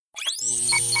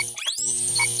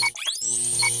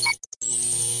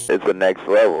it's the next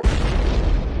level.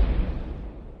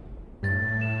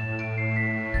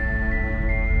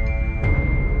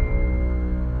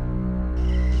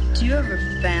 Do you ever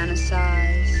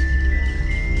fantasize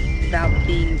about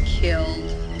being killed?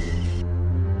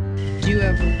 Do you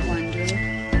ever wonder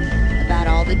about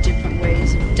all the different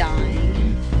ways of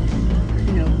dying,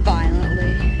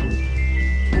 violently?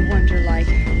 I wonder,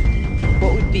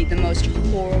 what would be the most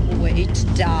horrible way to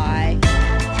die?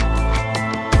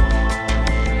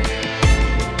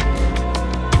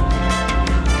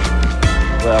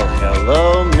 Well,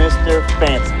 hello, Mr.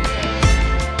 Fancy.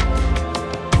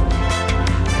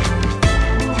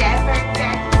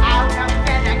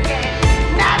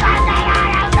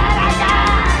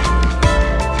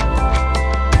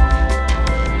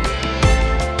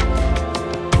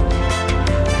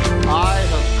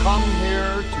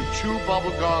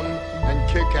 Bubblegum and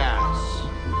kick ass,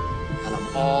 and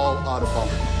I'm all out of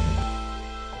bubblegum.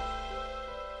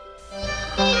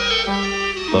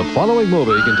 The following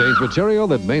movie contains material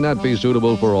that may not be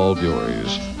suitable for all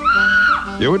viewers.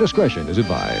 Viewer discretion is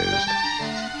advised.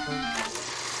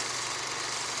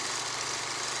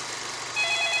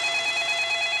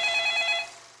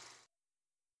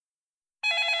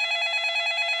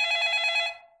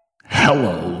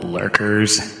 Hello,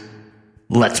 lurkers.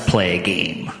 Let's play a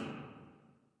game.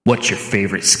 What's your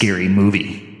favorite scary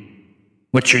movie?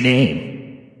 What's your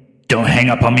name? Don't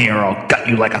hang up on me or I'll gut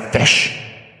you like a fish.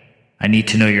 I need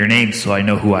to know your name so I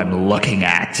know who I'm looking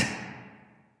at.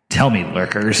 Tell me,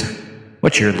 lurkers,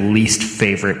 what's your least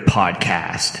favorite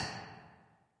podcast?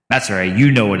 That's right,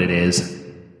 you know what it is.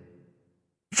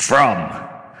 From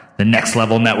the Next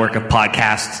Level Network of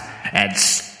Podcasts and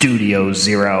Studio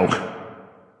Zero,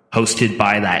 hosted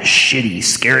by that shitty,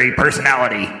 scary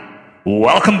personality.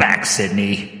 Welcome back,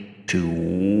 Sydney, to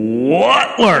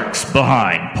What Lurks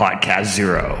Behind Podcast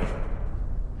Zero.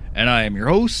 And I am your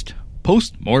host,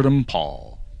 Postmortem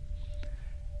Paul.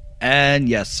 And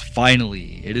yes,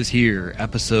 finally, it is here,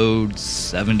 episode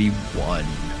 71.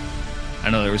 I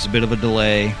know there was a bit of a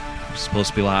delay. It was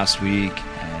supposed to be last week,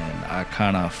 and I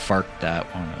kind of farked that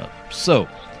one up. So,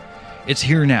 it's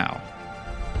here now.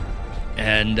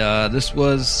 And this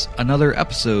was another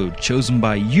episode chosen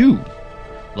by you,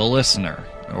 the listener,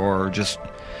 or just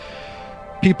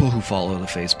people who follow the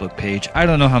Facebook page. I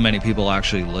don't know how many people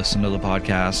actually listen to the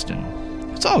podcast,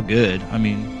 and it's all good. I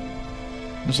mean,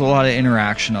 there's a lot of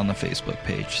interaction on the Facebook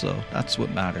page, so that's what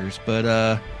matters.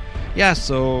 But, yeah,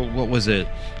 so what was it?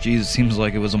 Geez, it seems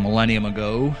like it was a millennium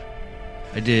ago.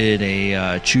 I did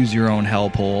a Choose Your Own Hell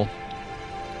poll,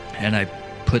 and I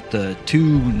put the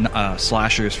two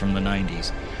slashers from the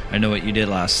 90s. I Know What You Did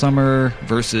Last Summer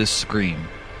versus Scream.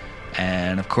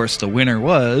 And, of course, the winner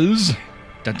was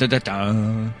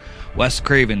Wes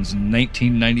Craven's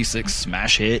 1996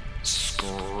 smash hit,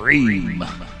 Scream.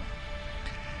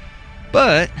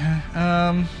 But,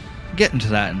 get into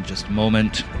that in just a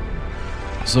moment.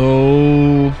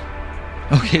 So,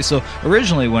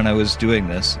 originally when I was doing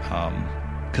this,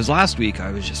 because last week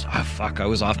I was just, I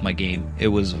was off my game. It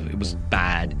was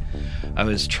bad. I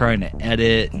was trying to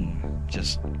edit and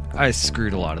I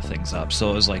screwed a lot of things up. So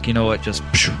I was like, you know what, just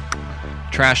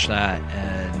trash that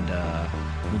and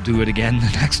we'll do it again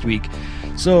the next week.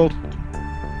 So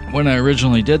when I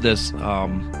originally did this,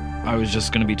 I was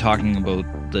just going to be talking about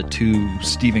the two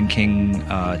Stephen King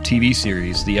TV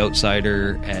series, The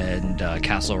Outsider and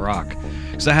Castle Rock,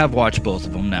 because I have watched both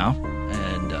of them now,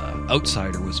 and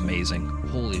Outsider was amazing.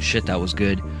 Holy shit, that was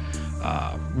good.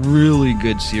 Really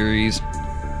good series.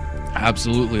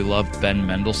 Absolutely loved Ben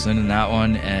Mendelsohn in that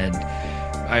one, and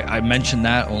I mentioned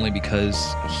that only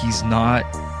because he's not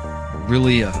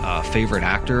really a favorite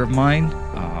actor of mine.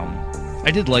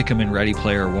 I did like him in Ready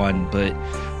Player One, but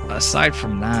aside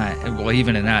from that, well,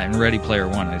 even in Ready Player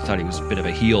One, I thought he was a bit of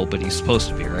a heel, but he's supposed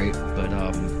to be, right? But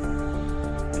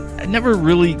I never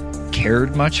really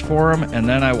cared much for him, and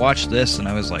then I watched this, and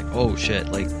I was like, oh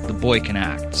shit, like, the boy can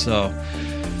act. So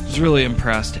I was really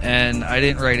impressed, and I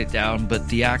didn't write it down, but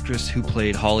the actress who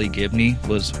played Holly Gibney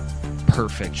was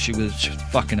perfect. She was just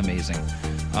fucking amazing.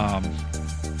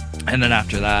 And then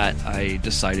after that, I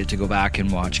decided to go back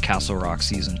and watch Castle Rock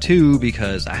Season 2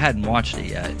 because I hadn't watched it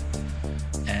yet.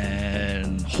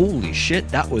 And holy shit,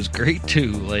 that was great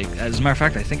too. Like, as a matter of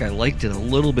fact, I think I liked it a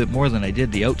little bit more than I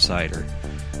did The Outsider.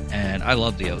 And I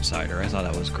love The Outsider. I thought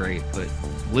that was great. But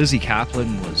Lizzie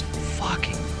Kaplan was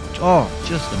fucking,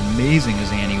 just amazing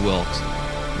as Annie Wilkes.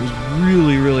 I was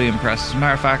really, really impressed. As a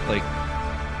matter of fact, like,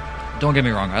 don't get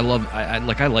me wrong, I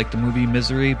like the movie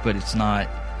Misery, but it's not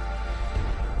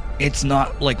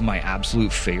like my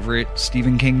absolute favorite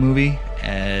Stephen King movie.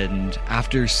 And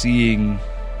after seeing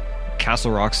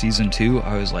Castle Rock season 2,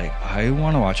 I was like, I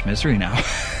want to watch Misery now.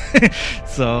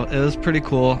 So it was pretty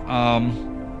cool.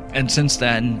 And since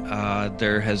then,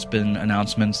 there has been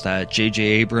announcements that J.J.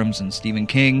 Abrams and Stephen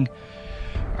King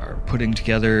are putting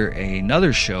together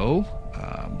another show,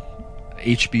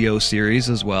 HBO series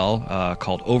as well,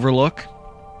 called Overlook,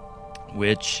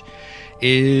 which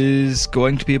is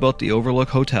going to be about the Overlook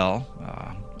Hotel,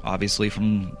 obviously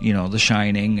from, The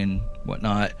Shining and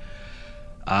whatnot.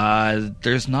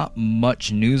 There's not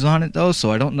much news on it, though,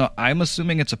 so I don't know. I'm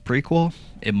assuming it's a prequel.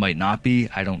 It might not be.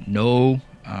 I don't know.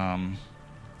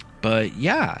 But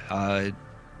yeah,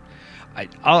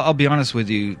 I'll be honest with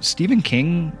you. Stephen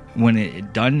King, when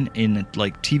it done in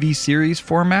like TV series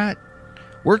format,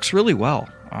 works really well.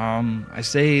 I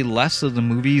say less of the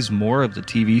movies, more of the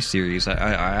TV series. I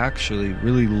actually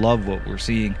really love what we're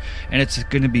seeing, and it's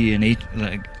going to be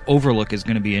Overlook is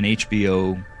going to be an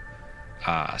HBO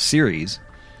series.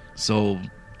 So,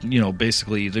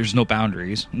 basically, there's no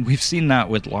boundaries. We've seen that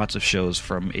with lots of shows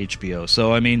from HBO.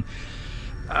 So, I mean,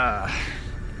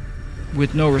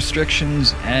 with no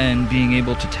restrictions and being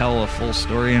able to tell a full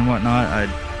story and whatnot,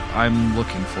 I'm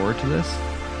looking forward to this.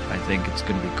 I think it's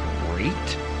going to be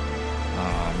great.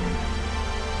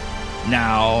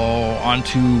 Now, on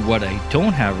to what I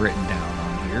don't have written down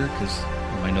on here, because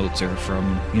my notes are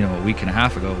from, a week and a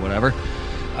half ago, whatever.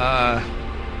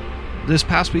 This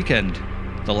past weekend,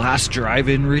 The Last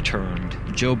Drive-In returned.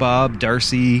 Joe Bob,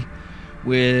 Darcy,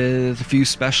 with a few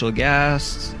special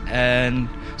guests. And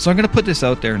so I'm going to put this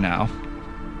out there now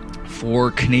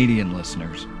for Canadian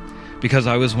listeners, because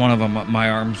I was one of them.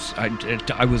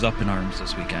 I was up in arms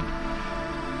this weekend.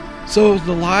 So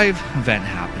the live event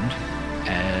happened,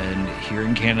 and here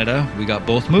in Canada, we got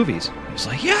both movies. It was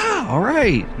like, yeah, all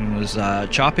right. It was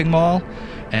Chopping Mall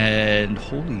and,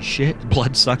 holy shit,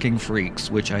 Blood-Sucking Freaks,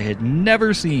 which I had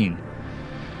never seen.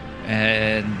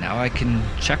 And now I can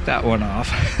check that one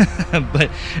off. But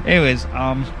anyways,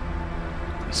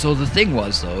 so the thing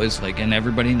was, though, is like, and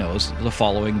everybody knows, the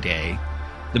following day,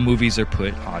 the movies are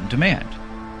put on demand.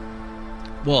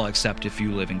 Well, except if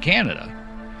you live in Canada.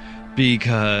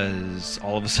 Because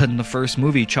all of a sudden the first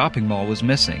movie, Chopping Mall, was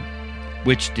missing.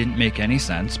 Which didn't make any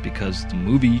sense, because the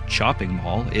movie Chopping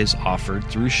Mall is offered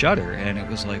through Shudder. And it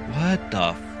was like, what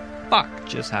the fuck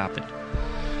just happened?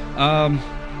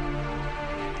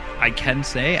 I can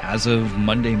say, as of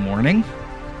Monday morning,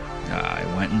 I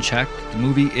went and checked. The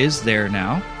movie is there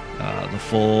now. The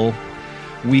full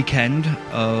weekend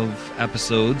of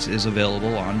episodes is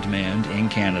available on demand in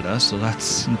Canada, so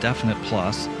that's a definite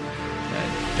plus.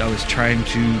 I was trying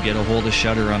to get a hold of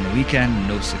Shudder on the weekend,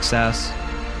 no success.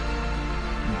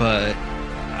 But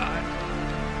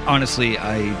honestly,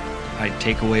 I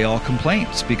take away all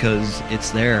complaints, because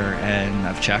it's there and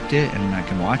I've checked it and I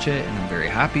can watch it and I'm very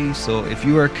happy. So if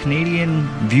you are a Canadian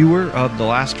viewer of The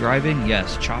Last Drive-In,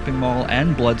 yes, Chopping Mall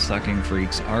and Blood-Sucking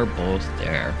Freaks are both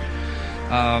there.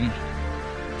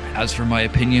 As for my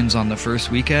opinions on the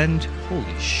first weekend,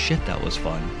 holy shit, that was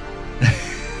fun.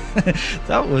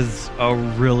 That was a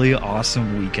really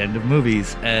awesome weekend of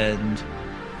movies, and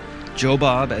Joe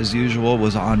Bob, as usual,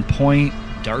 was on point.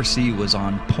 Darcy was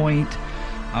on point.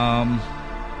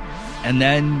 And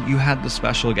then you had the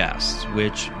special guests,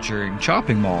 which during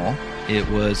Chopping Mall, it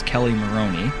was Kelly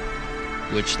Maroney,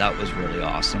 which that was really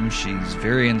awesome. She's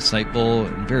very insightful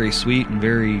and very sweet and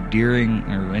very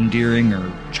endearing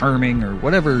or charming or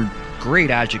whatever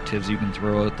great adjectives you can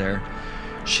throw out there.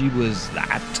 She was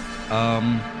that.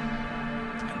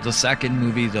 The second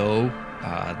movie, though,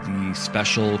 the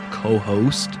special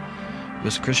co-host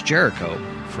was Chris Jericho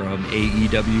from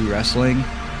AEW Wrestling.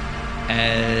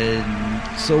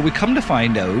 And so we come to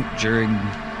find out during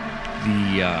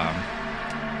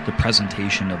the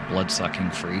presentation of Blood-Sucking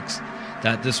Freaks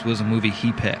that this was a movie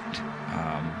he picked.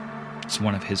 It's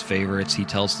one of his favorites. He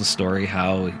tells the story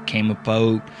how it came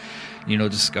about,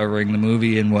 discovering the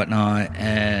movie and whatnot.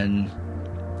 And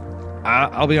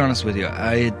I'll be honest with you,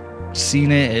 I had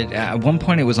seen it. At one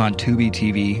point it was on Tubi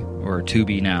TV, or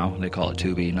Tubi now. They call it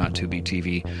Tubi, not Tubi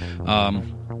TV.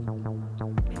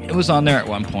 It was on there at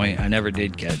one point. I never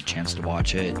did get a chance to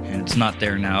watch it, and it's not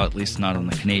there now, at least not on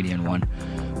the Canadian one.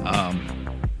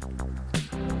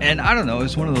 And I don't know,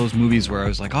 it's one of those movies where I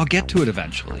was like, I'll get to it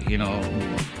eventually,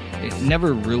 It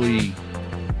never really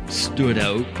stood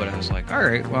out, but I was like, all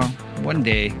right, well, one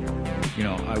day,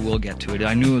 I will get to it.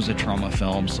 I knew it was a trauma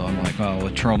film, so I'm like, oh,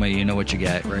 with trauma, you know what you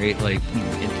get, right? Like,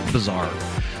 it's bizarre.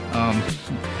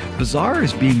 Bizarre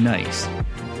is being nice,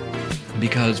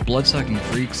 because Blood-Sucking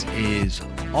Freaks is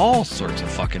all sorts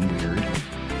of fucking weird.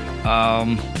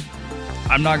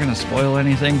 I'm not going to spoil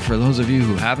anything for those of you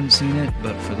who haven't seen it,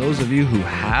 but for those of you who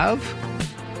have,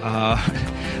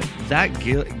 that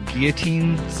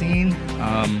guillotine scene,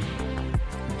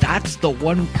 that's the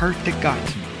one part that got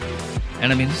to me.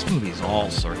 And I mean, this movie is all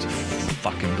sorts of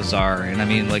fucking bizarre. And I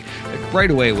mean, like right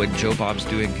away when Joe Bob's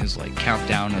doing his like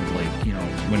countdown of like, you know,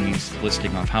 when he's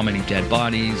listing off how many dead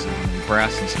bodies and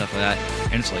breasts and stuff like that,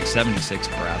 and it's like 76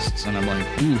 breasts, and I'm like,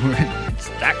 ooh, it's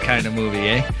that kind of movie,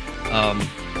 eh?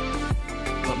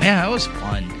 But man, it was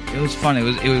fun. It was fun. It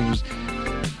was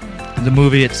the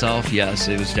movie itself. Yes,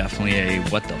 it was definitely a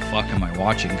what the fuck am I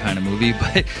watching kind of movie.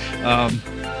 But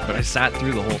I sat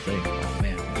through the whole thing. Oh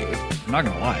man, I'm not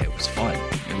gonna lie, it was fun.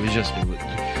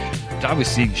 I was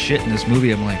seeing shit in this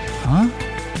movie. I'm like, huh?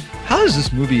 How has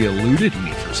this movie eluded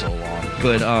me for so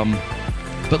long?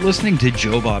 But listening to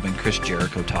Joe Bob and Chris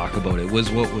Jericho talk about it was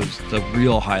what was the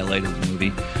real highlight of the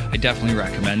movie. I definitely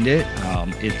recommend it.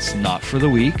 It's not for the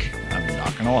weak. I'm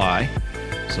not gonna lie.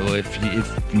 So if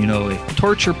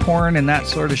torture porn and that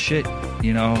sort of shit,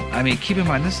 you know, I mean, keep in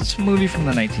mind this is a movie from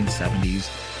the 1970s.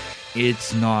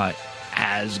 It's not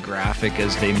as graphic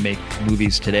as they make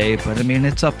movies today, but I mean,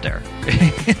 it's up there.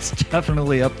 It's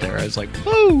definitely up there. I was like,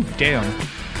 whoa, damn.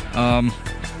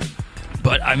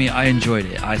 But I mean, I enjoyed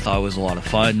it. I thought it was a lot of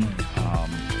fun.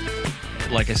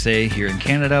 Like I say, here in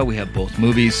Canada, we have both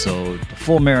movies, so the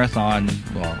full marathon,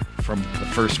 well, from the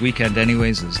first weekend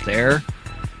anyways, is there.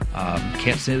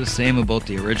 Can't say the same about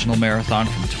the original marathon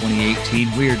from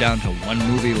 2018. We are down to one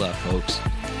movie left, folks.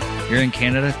 Here in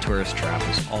Canada, Tourist Trap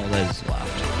is all that is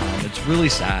left. It's really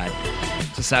sad.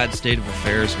 It's a sad state of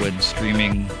affairs when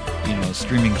streaming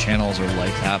channels are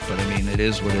like that, but I mean, it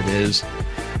is what it is.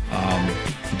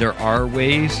 There are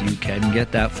ways you can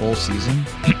get that full season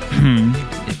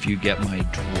if you get my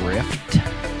drift,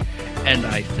 and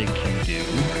I think you do.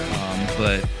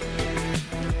 But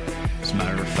as a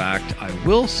matter of fact, I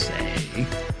will say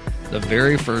the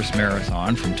very first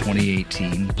marathon from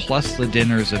 2018, plus the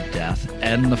Dinners of Death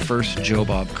and the first Joe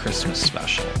Bob Christmas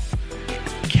special,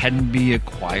 can be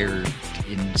acquired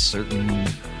in certain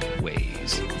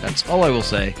ways. That's all I will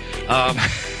say. I'm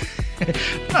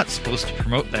not supposed to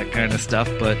promote that kind of stuff,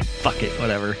 but fuck it,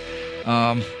 whatever.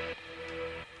 I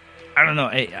don't know.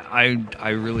 I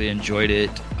really enjoyed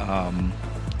it.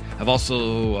 I've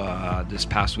also, this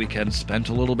past weekend, spent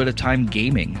a little bit of time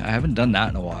gaming. I haven't done that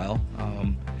in a while.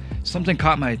 Something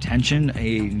caught my attention,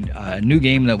 a new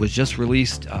game that was just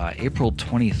released April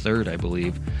 23rd, I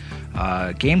believe.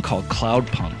 A game called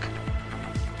Cloudpunk,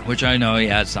 which I know,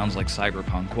 yeah, it sounds like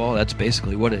Cyberpunk. Well, that's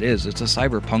basically what it is. It's a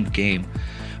Cyberpunk game.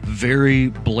 Very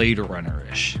Blade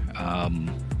Runner-ish.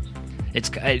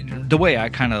 The way I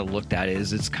kind of looked at it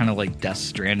is it's kind of like Death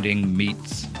Stranding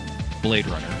meets Blade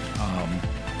Runner.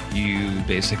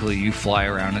 You fly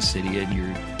around a city and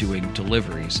you're doing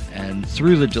deliveries, and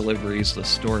through the deliveries the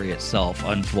story itself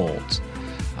unfolds.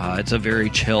 It's a very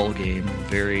chill game,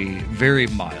 very, very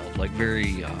mild, like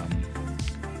very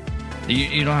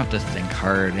you don't have to think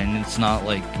hard, and it's not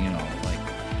like, you know, like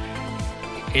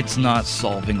it's not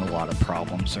solving a lot of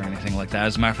problems or anything like that.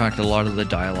 As a matter of fact, a lot of the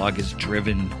dialogue is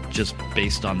driven just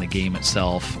based on the game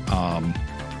itself.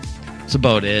 That's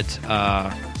about it.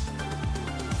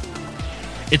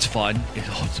 It's fun.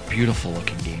 It's a beautiful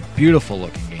looking game. Beautiful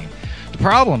looking game. The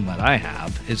problem that I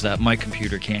have is that my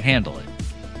computer can't handle it.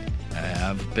 I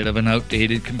have a bit of an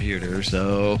outdated computer,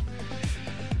 so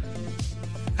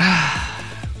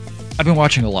I've been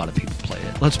watching a lot of people play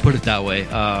it. Let's put it that way.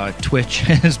 Twitch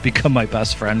has become my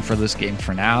best friend for this game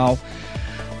for now,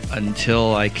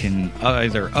 until I can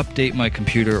either update my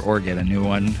computer or get a new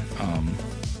one,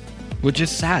 which is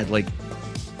sad. Like,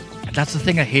 that's the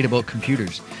thing I hate about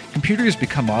computers. Computers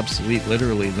become obsolete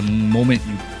literally the moment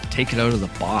you take it out of the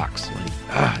box.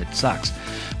 Like, it sucks.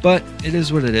 But it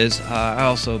is what it is. I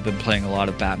also have been playing a lot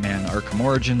of Batman Arkham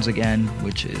Origins again,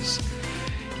 which is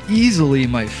easily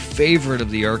my favorite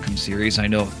of the Arkham series. I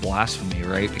know, blasphemy,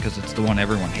 right? Because it's the one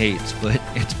everyone hates, but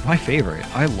it's my favorite.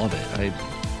 I love it.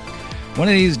 One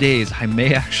of these days, I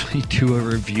may actually do a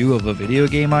review of a video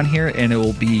game on here, and it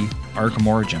will be Arkham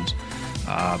Origins.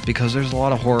 Because there's a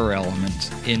lot of horror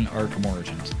elements in Arkham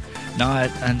Origins.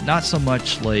 Not so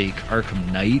much like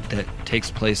Arkham Knight that takes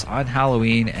place on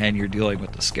Halloween and you're dealing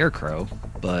with the Scarecrow.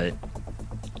 But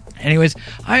anyways,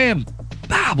 I am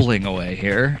babbling away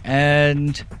here,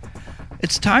 and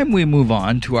it's time we move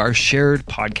on to our shared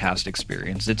podcast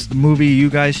experience. It's the movie you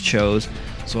guys chose,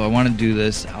 so I want to do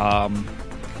this.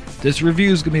 This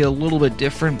review is going to be a little bit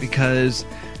different because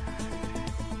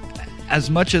as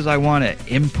much as I want to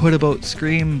input about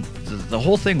Scream, the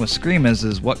whole thing with Scream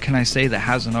is what can I say that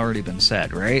hasn't already been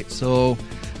said, right? So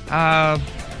I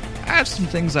have some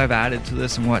things I've added to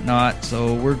this and whatnot,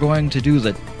 so we're going to do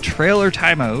the trailer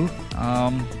timeout.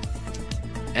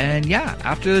 And yeah,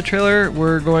 after the trailer,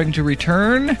 we're going to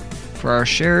return for our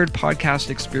shared podcast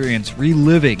experience,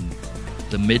 reliving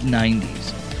the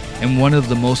mid-90s and one of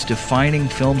the most defining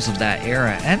films of that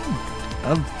era and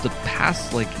of the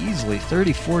past, like, easily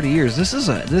 30, 40 years. This is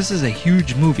a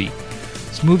huge movie.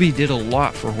 This movie did a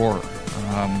lot for horror.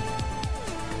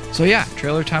 So yeah,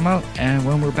 trailer timeout, and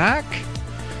when we're back,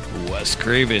 Wes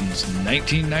Craven's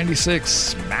 1996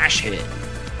 smash hit,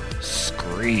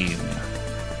 Scream.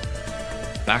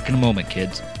 Back in a moment,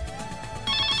 kids.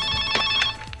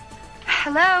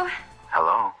 Hello?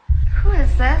 Hello? Who is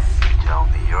this? You tell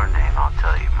me your name, I'll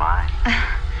tell you mine.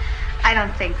 I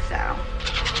don't think so.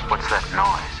 What's that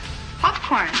noise?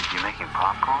 Popcorn. You making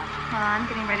popcorn? Well, I'm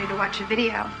getting ready to watch a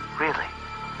video. Really?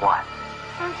 What?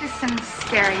 Oh, just some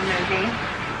scary movie.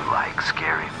 You like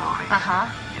scary movies? Uh-huh.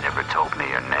 You never told me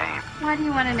your name. Why do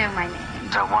you want to know my name?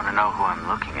 I want to know who I'm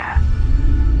looking at.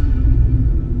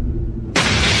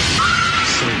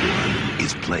 Someone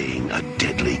is playing a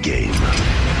deadly game.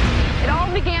 It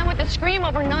all began with a scream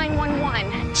over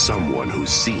 911. Someone who's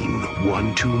seen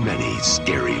one too many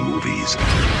scary movies.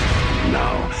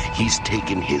 Now he's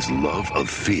taken his love of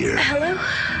fear Hello?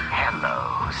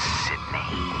 Hello,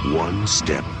 Sydney. one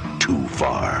step too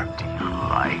far. Do you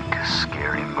like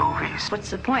scary movies?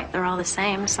 What's the point? They're all the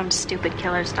same. Some stupid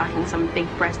killer stalking some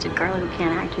big-breasted girl who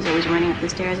can't act, who's always running up the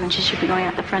stairs when she should be going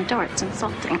out the front door. It's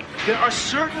insulting. There are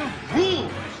certain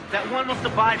rules that one must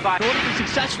abide by in order to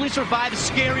successfully survive a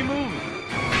scary movie.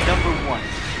 Number 1,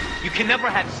 you can never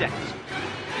have sex.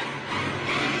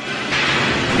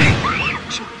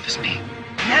 It's me.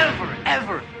 Never,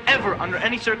 ever, ever, under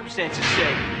any circumstances,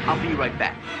 say, I'll be right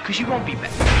back. Because you won't be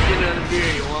back. Get another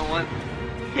beer, you want one?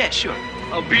 Yeah, sure.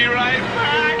 I'll be right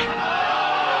back.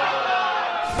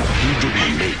 He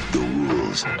didn't make the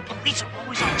rules. Police are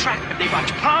always on track if they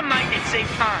watch prom night at same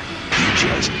time. He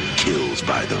just kills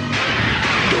by them.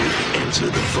 Don't answer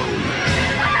the phone.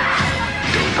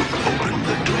 Don't open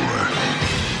the door.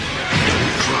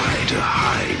 Don't try to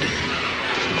hide.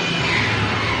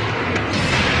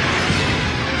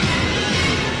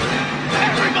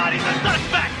 Everybody's a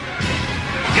suspect!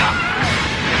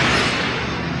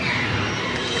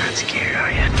 Not scared,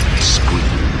 are you? Scream.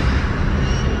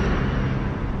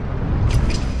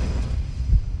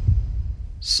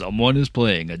 Someone is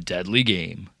playing a deadly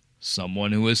game.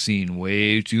 Someone who has seen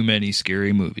way too many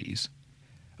scary movies.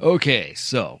 Okay,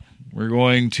 so we're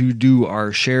going to do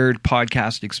our shared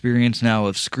podcast experience now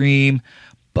of Scream,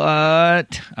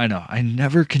 but I know, I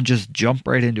never can just jump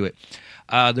right into it.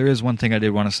 There is one thing I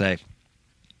did want to say.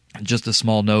 Just a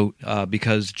small note,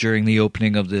 because during the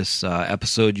opening of this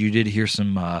episode, you did hear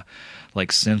some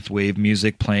like synthwave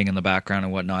music playing in the background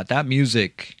and whatnot. That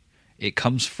music, it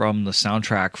comes from the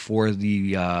soundtrack for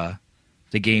the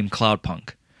game Cloudpunk,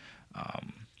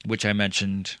 which I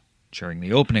mentioned during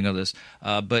the opening of this.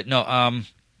 But no,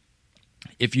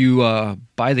 if you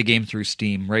buy the game through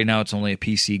Steam, right now it's only a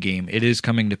PC game. It is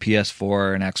coming to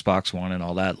PS4 and Xbox One and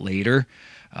all that later.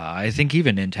 I think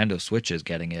even Nintendo Switch is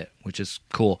getting it, which is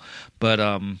cool. But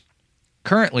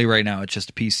currently, right now, it's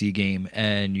just a PC game,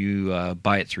 and you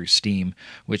buy it through Steam,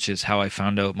 which is how I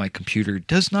found out my computer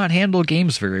does not handle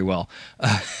games very well.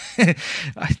 I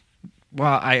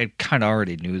kind of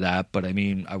already knew that, but I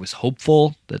mean, I was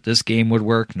hopeful that this game would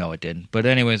work. No, it didn't. But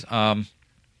anyways,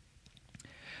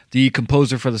 the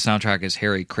composer for the soundtrack is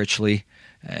Harry Critchley,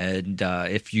 and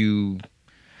if you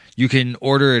can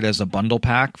order it as a bundle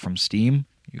pack from Steam.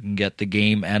 You can get the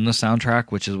game and the soundtrack,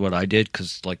 which is what I did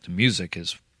because, like, the music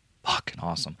is fucking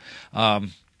awesome.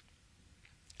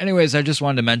 Anyways, I just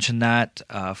wanted to mention that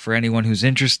for anyone who's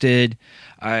interested.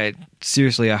 I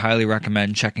highly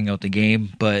recommend checking out the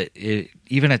game. But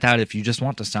even at that, if you just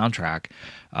want the soundtrack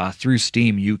through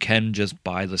Steam, you can just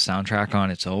buy the soundtrack on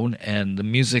its own, and the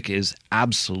music is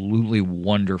absolutely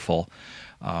wonderful,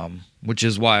 which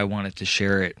is why I wanted to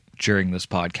share it during this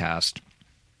podcast.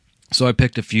 So I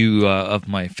picked a few of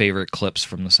my favorite clips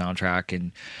from the soundtrack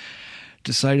and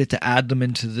decided to add them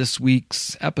into this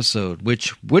week's episode,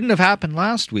 which wouldn't have happened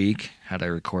last week had I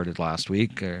recorded last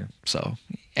week. So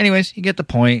anyways, you get the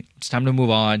point. It's time to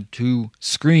move on to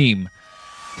Scream,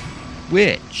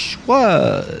 which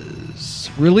was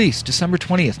released December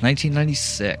 20th,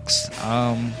 1996.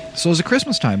 So it was a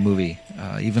Christmas time movie,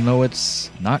 even though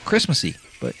it's not Christmassy.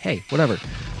 But hey, whatever.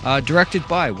 Directed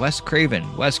by Wes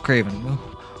Craven. Wes Craven.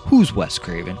 Who's Wes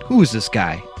Craven? Who is this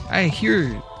guy? I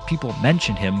hear people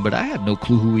mention him, but I have no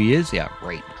clue who he is. Yeah,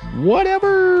 right.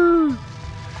 Whatever.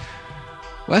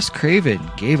 Wes Craven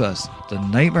gave us the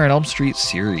Nightmare on Elm Street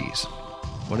series.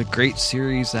 What a great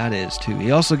series that is, too.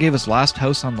 He also gave us Last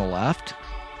House on the Left,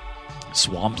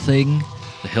 Swamp Thing,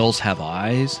 The Hills Have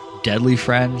Eyes, Deadly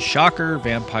Friend, Shocker,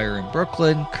 Vampire in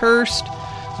Brooklyn, Cursed,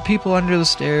 The People Under the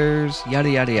Stairs, yada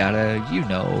yada yada. You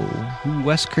know who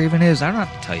Wes Craven is. I don't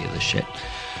have to tell you this shit.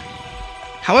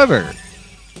 However,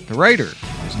 the writer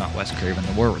was not Wes Craven.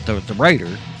 The writer,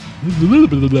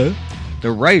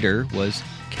 the writer was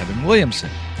Kevin Williamson.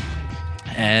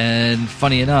 And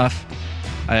funny enough,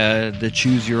 the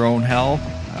Choose Your Own Hell,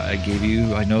 I gave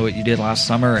you I Know What You Did Last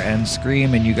Summer and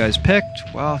Scream, and you guys picked.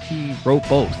 Well, he wrote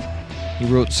both. He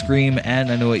wrote Scream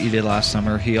and I Know What You Did Last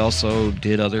Summer. He also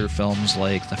did other films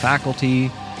like The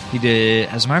Faculty. He did,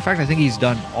 as a matter of fact, I think he's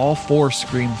done all 4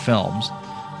 Scream films.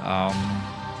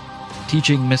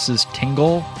 Teaching Mrs.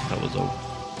 Tingle, that was a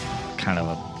kind of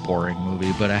a boring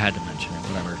movie, but I had to mention it,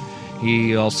 whatever.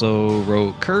 He also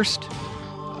wrote Cursed.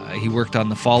 He worked on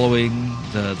The Following,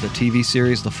 the TV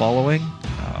series The Following,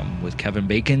 with Kevin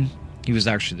Bacon. He was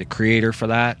actually the creator for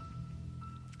that.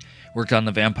 Worked on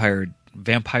the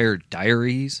Vampire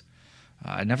Diaries.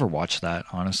 I never watched that,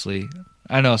 honestly.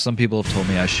 I know some people have told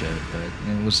me I should, but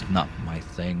it was not my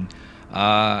thing.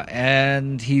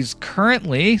 And he's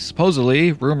currently,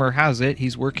 supposedly, rumor has it,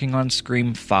 he's working on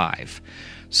Scream 5.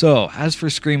 So, as for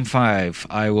Scream 5,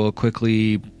 I will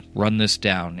quickly run this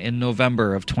down. In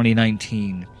November of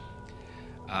 2019,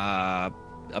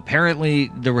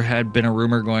 apparently there had been a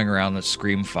rumor going around that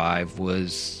Scream 5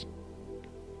 was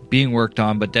being worked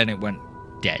on, but then it went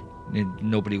dead.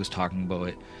 Nobody was talking about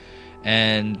it.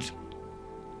 And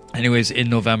anyways, in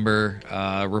November,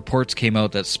 reports came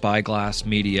out that Spyglass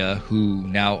Media, who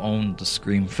now owned the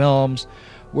Scream films,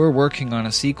 were working on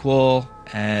a sequel,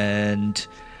 and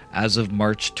as of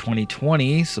March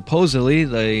 2020, supposedly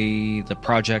the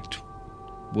project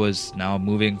was now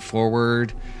moving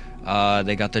forward.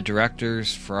 They got the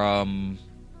directors from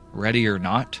Ready or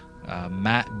Not.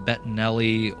 Matt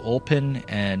Bettinelli-Olpin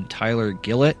and Tyler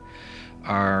Gillett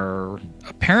are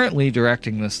apparently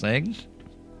directing this thing.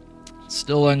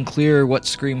 Still unclear what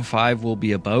Scream 5 will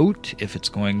be about, if it's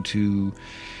going to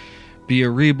be a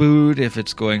reboot, if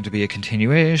it's going to be a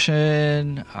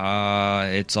continuation.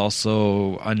 It's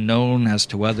also unknown as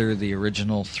to whether the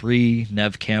original 3,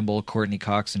 Neve Campbell, Courtney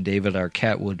Cox, and David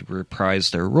Arquette, would reprise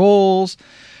their roles.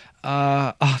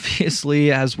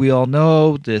 Obviously, as we all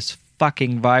know, this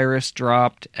fucking virus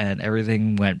dropped and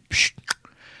everything went psh.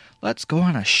 Let's go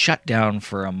on a shutdown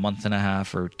for a month and a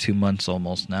half or 2 months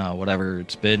almost now, whatever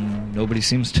it's been. Nobody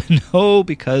seems to know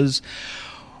because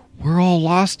we're all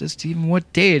lost as to even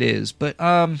what day it is. But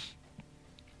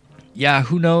yeah,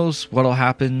 who knows what'll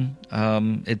happen.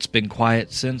 It's been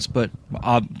quiet since, but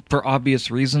for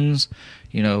obvious reasons.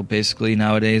 You know, basically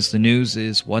nowadays the news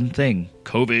is one thing: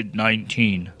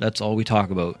 COVID-19. That's all we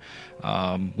talk about.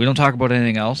 We don't talk about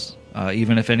anything else.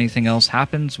 Even if anything else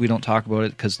happens, we don't talk about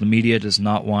it because the media does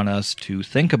not want us to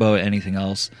think about anything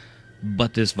else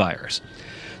but this virus.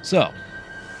 So,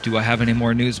 do I have any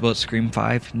more news about Scream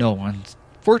 5? No,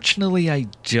 unfortunately I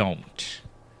don't.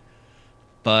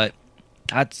 But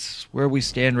that's where we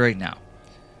stand right now.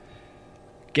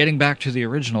 Getting back to the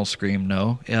original Scream,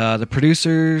 though, the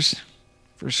producers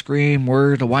for Scream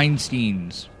were the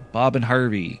Weinsteins, Bob and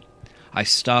Harvey. I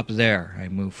stop there. I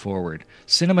move forward.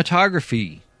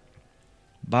 Cinematography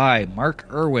by Mark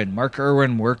Irwin. Mark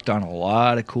Irwin worked on a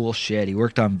lot of cool shit. He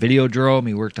worked on Videodrome.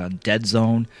 He worked on Dead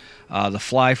Zone, The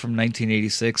Fly from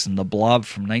 1986, and The Blob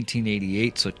from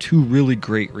 1988. So 2 really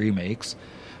great remakes.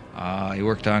 He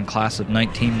worked on Class of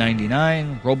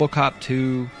 1999, RoboCop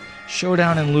 2,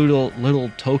 Showdown in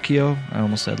Little Tokyo. I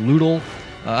almost said Loodle.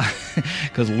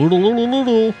 Because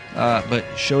Loodle. But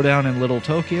Showdown in Little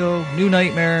Tokyo, New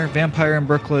Nightmare, Vampire in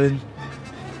Brooklyn.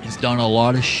 He's done a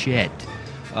lot of shit.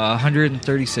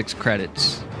 136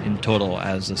 credits in total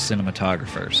as a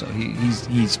cinematographer, so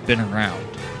he's been around.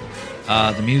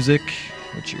 The music,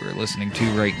 which you are listening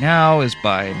to right now, is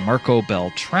by Marco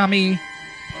Beltrami,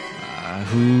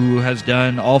 who has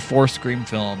done all 4 Scream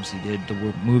films. He did the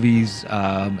movies.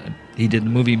 He did the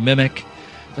movie Mimic,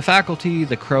 The Faculty,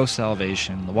 The Crow,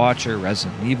 Salvation, The Watcher,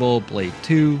 Resident Evil, Blade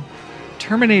 2,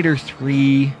 Terminator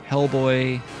 3,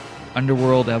 Hellboy,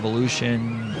 Underworld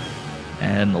Evolution,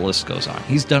 and the list goes on.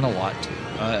 He's done a lot too.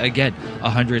 Again,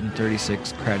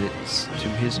 136 credits to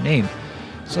his name.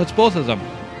 So it's both of them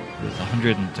with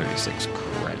 136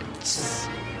 credits.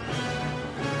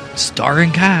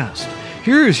 Starring cast.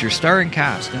 Here is your starring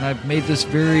cast, and I've made this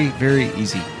very, very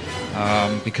easy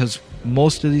because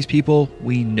most of these people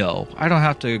we know. I don't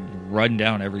have to run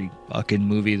down every fucking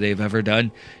movie they've ever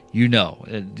done. You know,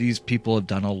 these people have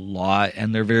done a lot,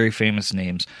 and they're very famous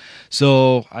names.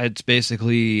 So it's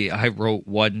basically, I wrote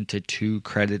 1 to 2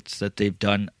 credits that they've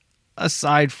done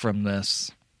aside from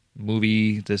this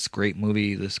movie, this great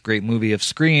movie of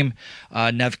Scream.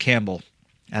 Neve Campbell.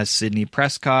 as Sidney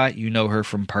Prescott. You know her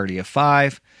from Party of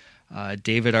Five.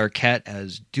 David Arquette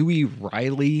as Dewey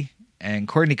Riley. And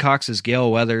Courtney Cox as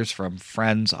Gale Weathers from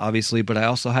Friends, obviously. But I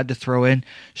also had to throw in,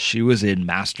 she was in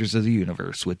Masters of the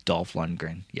Universe with Dolph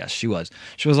Lundgren. Yes, she was.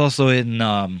 She was also in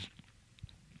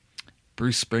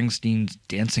Bruce Springsteen's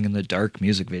Dancing in the Dark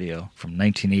music video from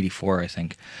 1984, I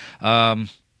think.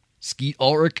 Skeet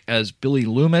Ulrich as Billy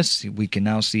Loomis. We can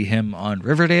now see him on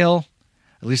Riverdale.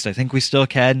 At least I think we still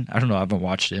can. I don't know. I haven't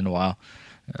watched it in a while.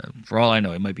 For all I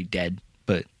know, he might be dead.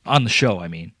 But on the show, I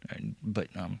mean. But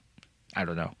I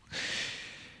don't know.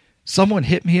 Someone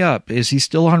hit me up. Is he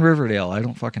still on Riverdale? I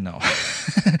don't fucking know.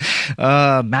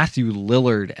 Matthew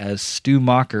Lillard as Stu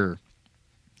Macher.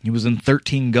 He was in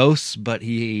 13 Ghosts, but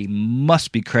he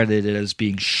must be credited as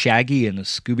being Shaggy in the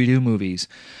Scooby-Doo movies,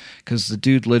 because the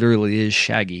dude literally is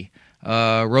Shaggy.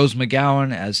 Rose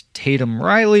McGowan as Tatum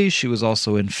Riley. She was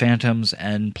also in Phantoms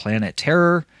and Planet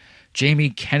Terror. Jamie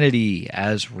Kennedy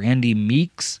as Randy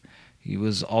Meeks. He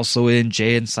was also in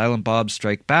Jay and Silent Bob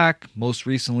Strike Back. Most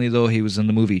recently, though, he was in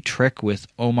the movie Trick with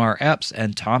Omar Epps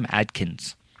and Tom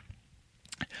Atkins.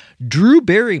 Drew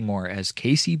Barrymore as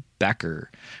Casey Becker.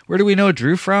 Where do we know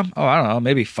Drew from? Oh, I don't know.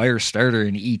 Maybe Firestarter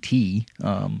and E.T.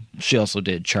 She also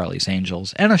did Charlie's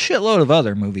Angels and a shitload of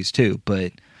other movies, too.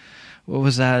 But what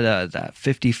was that? That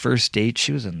 51st Date?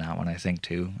 She was in that one, I think,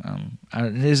 too.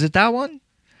 Is it that one?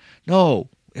 No.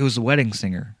 It was The Wedding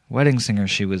Singer. Wedding Singer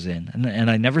she was in.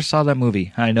 And I never saw that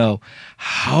movie. I know.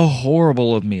 How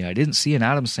horrible of me. I didn't see an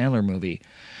Adam Sandler movie.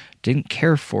 Didn't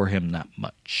care for him that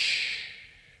much.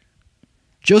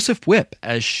 Joseph Whipp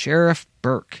as Sheriff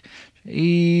Burke.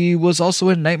 He was also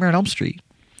in Nightmare on Elm Street.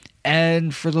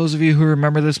 And for those of you who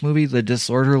remember this movie, The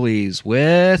Disorderlies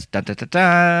with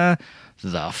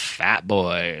the Fat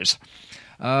Boys.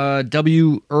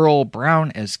 W. Earl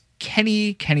Brown as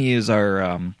Kenny. Kenny is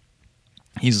our...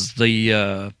 he's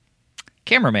the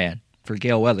cameraman for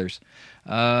Gale Weathers.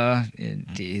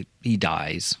 He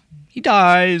dies. He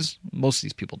dies. Most of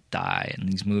these people die in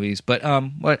these movies, but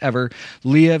whatever.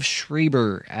 Liev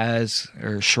Schreiber I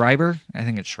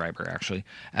think it's Schreiber actually,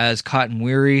 as Cotton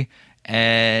Weary,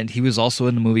 and he was also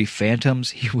in the movie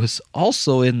Phantoms. He was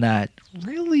also in that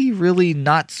really, really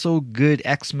not so good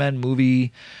X-Men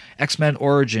movie, X-Men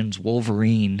Origins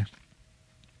Wolverine.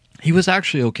 He was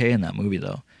actually okay in that movie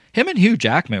though. Him and Hugh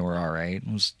Jackman were all right.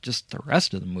 It was just the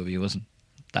rest of the movie wasn't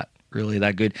that really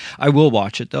that good. I will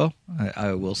watch it though.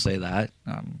 I will say that.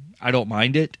 I don't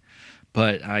mind it,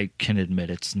 but I can admit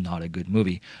it's not a good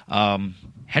movie.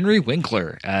 Henry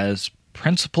Winkler as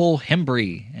Principal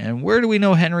Hembry. And where do we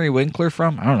know Henry Winkler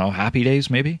from? I don't know. Happy Days,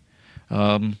 maybe?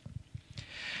 Kevin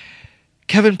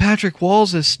Patrick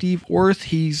Walls as Steve Orth.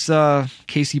 He's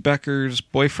Casey Becker's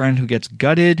boyfriend who gets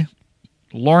gutted.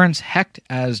 Lawrence Hecht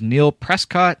as Neil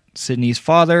Prescott, Sidney's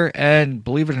father, and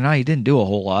believe it or not, he didn't do a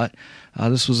whole lot.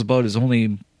 This was about his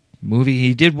only movie.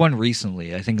 He did one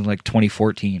recently, I think in like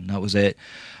 2014. That was it.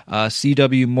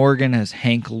 C.W. Morgan as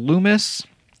Hank Loomis,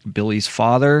 Billy's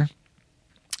father.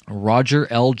 Roger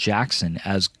L. Jackson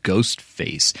as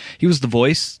Ghostface. He was the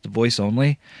voice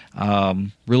only.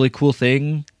 Really cool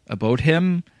thing about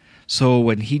him. So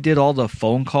when he did all the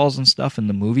phone calls and stuff in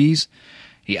the movies,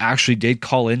 he actually did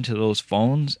call into those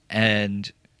phones,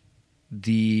 and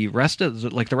the rest of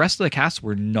the cast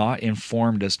were not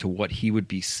informed as to what he would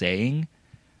be saying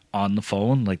on the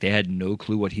phone. Like they had no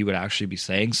clue what he would actually be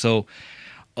saying. So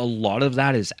a lot of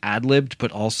that is ad-libbed,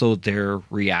 but also their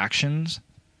reactions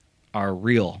are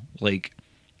real. Like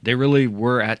they really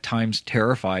were at times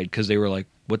terrified because they were like,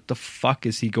 what the fuck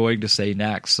is he going to say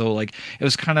next? So like it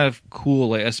was kind of cool,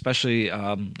 like, especially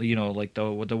like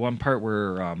the one part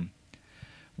where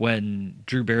when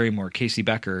Drew Barrymore, Casey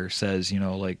Becker, says,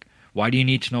 like, why do you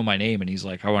need to know my name? And he's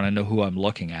like, I want to know who I'm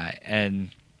looking at.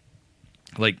 And,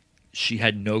 like, she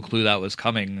had no clue that was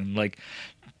coming. And, like,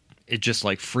 it just,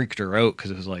 like, freaked her out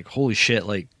because it was like, holy shit,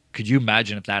 like, could you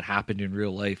imagine if that happened in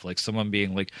real life? Like, someone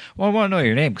being like, well, I want to know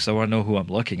your name because I want to know who I'm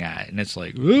looking at. And it's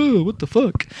like, oh, what the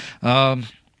fuck?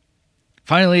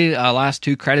 Finally, last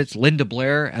two credits, Linda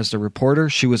Blair as the reporter.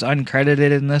 She was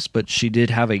uncredited in this, but she did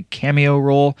have a cameo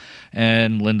role.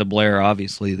 And Linda Blair,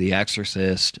 obviously, The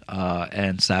Exorcist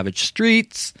and Savage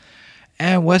Streets.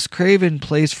 And Wes Craven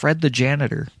plays Fred the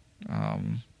janitor.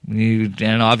 And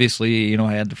obviously,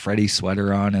 I had the Freddy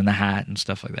sweater on and the hat and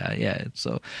stuff like that. Yeah,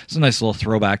 so it's a nice little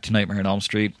throwback to Nightmare on Elm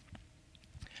Street.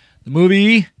 The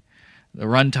movie... The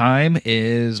runtime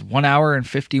is 1 hour and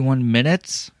 51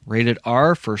 minutes, rated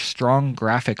R for strong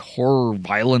graphic horror,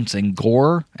 violence, and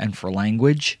gore, and for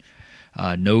language.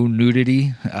 No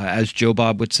nudity, as Joe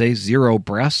Bob would say, 0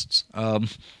 breasts.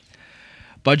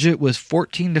 Budget was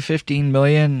 14 to 15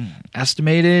 million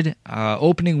estimated.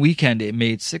 Opening weekend, it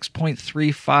made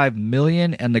 6.35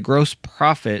 million, and the gross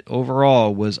profit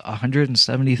overall was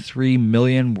 173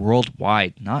 million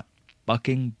worldwide. Not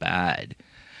fucking bad.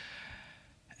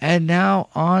 And now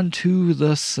on to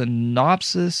the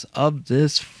synopsis of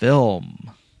this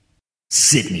film.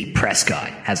 Sidney Prescott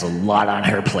has a lot on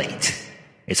her plate.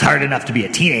 It's hard enough to be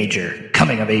a teenager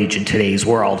coming of age in today's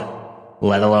world,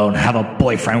 let alone have a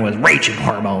boyfriend with raging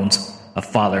hormones, a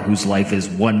father whose life is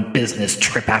one business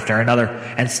trip after another,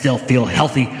 and still feel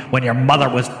healthy when your mother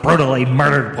was brutally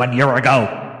murdered 1 year ago.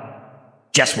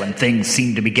 Just when things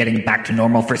seem to be getting back to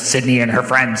normal for Sidney and her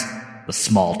friends, the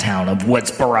small town of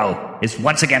Woodsboro is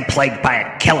once again plagued by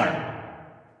a killer.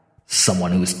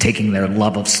 Someone who is taking their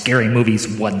love of scary movies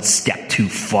one step too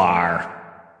far.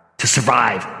 To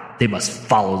survive, they must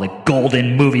follow the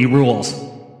golden movie rules.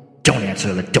 Don't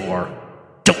answer the door.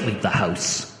 Don't leave the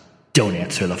house. Don't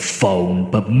answer the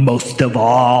phone. But most of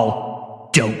all,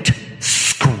 don't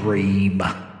scream.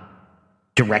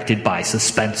 Directed by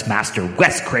suspense master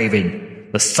Wes Craven,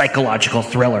 the psychological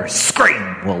thriller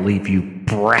Scream will leave you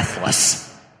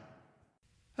breathless.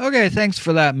 Okay, thanks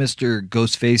for that, Mr.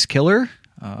 Ghostface Killer.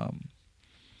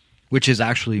 Which is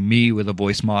actually me with a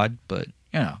voice mod, but,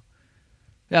 you know.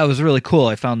 Yeah, it was really cool.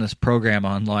 I found this program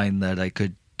online that I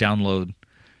could download,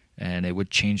 and it would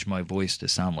change my voice to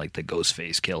sound like the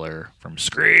Ghostface Killer from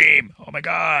Scream. Oh my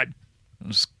god. It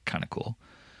was kind of cool.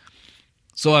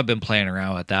 So I've been playing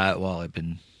around with that while I've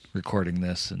been recording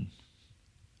this, and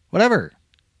whatever.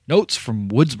 Notes from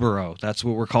Woodsboro. That's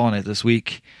what we're calling it this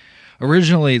week.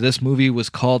 Originally, this movie was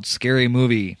called Scary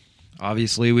Movie.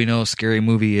 Obviously, we know Scary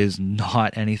Movie is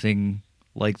not anything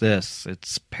like this.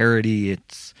 It's parody,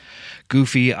 it's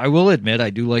goofy. I will admit, I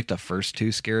do like the first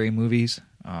two Scary Movies.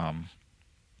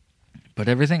 But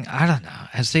everything, I don't know.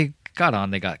 As they got on,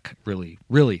 they got really,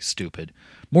 really stupid.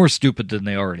 More stupid than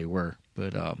they already were.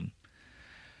 But,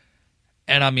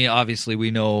 and I mean, obviously,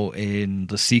 we know in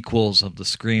the sequels of the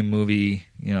Scream movie,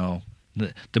 you know,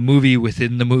 the movie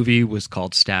within the movie was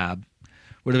called Stab.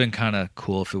 Would have been kind of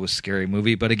cool if it was Scary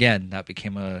Movie, but again, that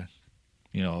became a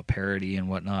parody and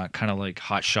whatnot, kind of like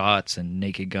Hot Shots and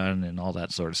Naked Gun and all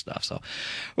that sort of stuff. So,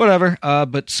 whatever.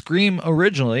 But Scream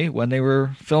originally, when they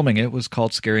were filming it, was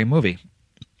called Scary Movie.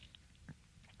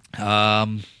 I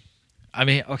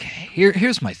mean, okay,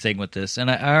 here's my thing with this, and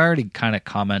I already kind of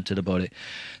commented about it.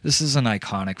 This is an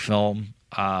iconic film.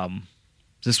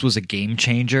 This was a game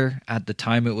changer at the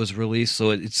time it was released, so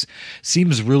it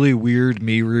seems really weird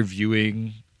me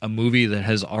reviewing a movie that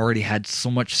has already had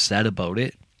so much said about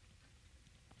it.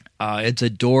 It's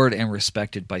adored and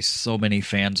respected by so many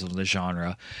fans of the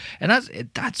genre, and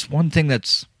that's one thing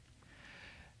that's...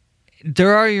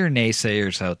 There are your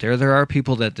naysayers out there. There are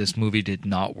people that this movie did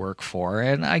not work for,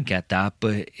 and I get that,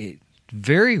 but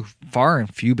very far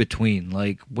and few between.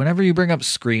 Like, whenever you bring up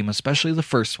Scream, especially the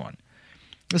first one,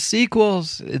 the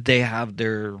sequels, they have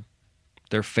their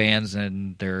fans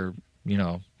and their, you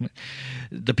know,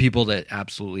 the people that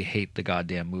absolutely hate the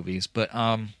goddamn movies. But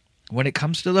when it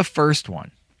comes to the first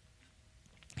one,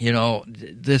 you know,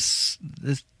 this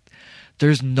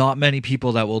there's not many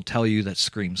people that will tell you that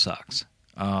Scream sucks.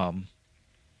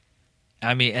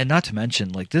 I mean, and not to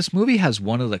mention, like, this movie has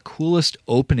one of the coolest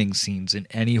opening scenes in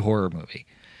any horror movie.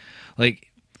 Like,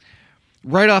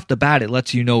 right off the bat, it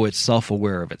lets you know it's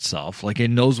self-aware of itself. Like, it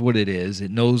knows what it is.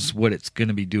 It knows what it's going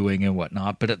to be doing and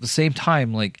whatnot. But at the same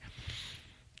time, like,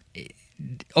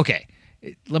 okay,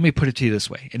 let me put it to you this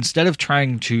way. Instead of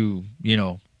trying to, you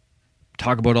know,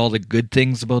 talk about all the good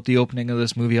things about the opening of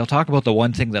this movie, I'll talk about the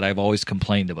one thing that I've always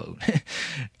complained about,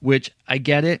 which I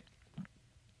get it.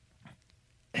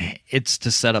 It's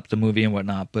to set up the movie and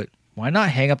whatnot, but why not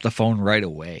hang up the phone right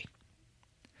away?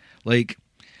 Like,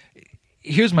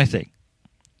 here's my thing.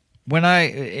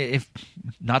 If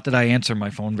not that I answer my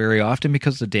phone very often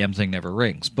because the damn thing never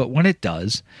rings, but when it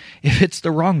does, if it's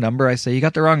the wrong number, I say, you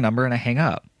got the wrong number, and I hang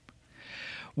up.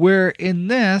 Where in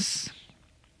this,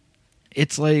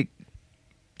 it's like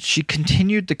she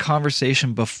continued the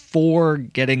conversation before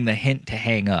getting the hint to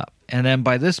hang up. And then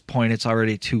by this point, it's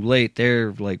already too late.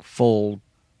 They're like full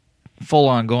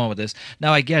on going with this.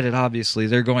 Now, I get it, obviously.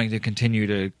 They're going to continue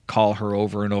to call her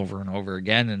over and over and over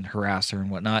again and harass her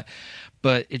and whatnot.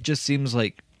 But it just seems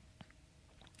like,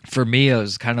 for me, it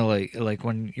was kind of like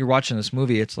when you're watching this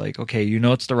movie, it's like, okay, you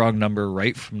know it's the wrong number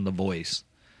right from the voice.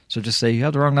 So just say, you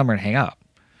have the wrong number and hang up.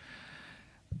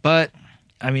 But,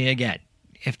 I mean, again,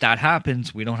 if that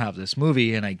happens, we don't have this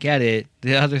movie, and I get it.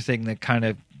 The other thing that kind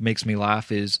of makes me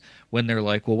laugh is when they're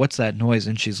like, well, what's that noise?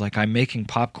 And she's like, I'm making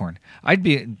popcorn. I'd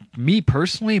be, me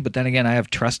personally, but then again, I have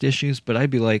trust issues, but I'd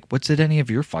be like, what's it any of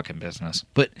your fucking business?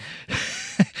 But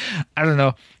I don't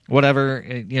know, whatever,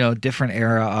 different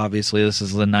era, obviously. This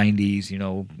is the 90s,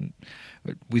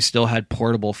 we still had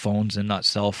portable phones and not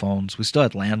cell phones. We still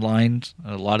had landlines.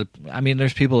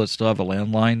 There's people that still have a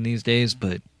landline these days,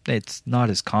 but it's not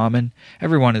as common.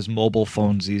 Everyone has mobile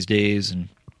phones these days, and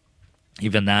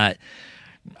even that,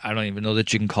 I don't even know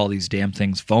that you can call these damn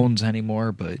things phones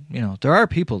anymore, but, there are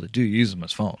people that do use them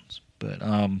as phones. But,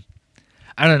 I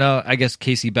don't know. I guess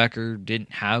Casey Becker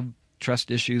didn't have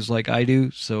trust issues like I do,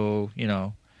 so,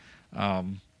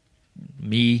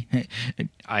 me,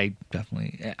 I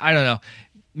definitely, I don't know.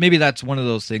 Maybe that's one of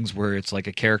those things where it's like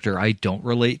a character I don't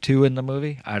relate to in the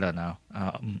movie. I don't know.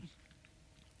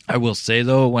 I will say,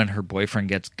 though, when her boyfriend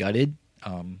gets gutted,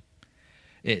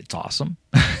 it's awesome.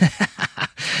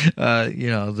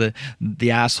 The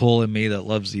asshole in me that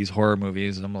loves these horror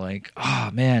movies, I'm like,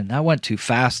 oh man, that went too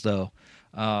fast though.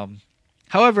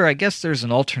 However, I guess there's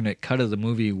an alternate cut of the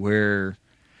movie where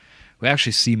we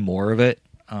actually see more of it.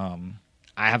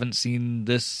 I haven't seen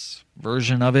this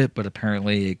version of it, but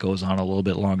apparently it goes on a little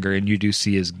bit longer, and you do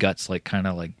see his guts kind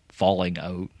of falling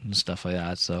out and stuff like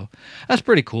that. So that's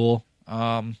pretty cool.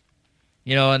 And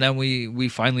then we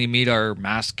finally meet our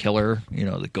masked killer,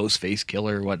 the Ghostface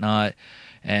killer and whatnot.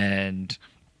 And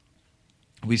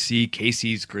we see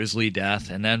Casey's grisly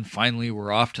death. And then finally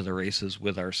we're off to the races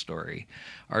with our story.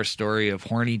 Our story of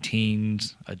horny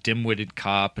teens, a dim-witted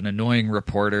cop, an annoying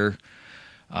reporter,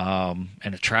 and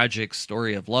a tragic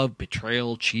story of love,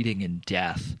 betrayal, cheating, and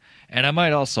death. And I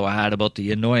might also add about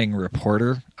the annoying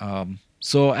reporter.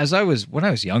 So when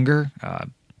I was younger, I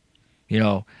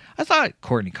thought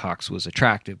Courtney Cox was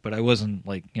attractive, but I wasn't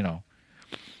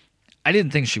I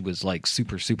didn't think she was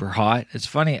super, super hot. It's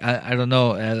funny. I don't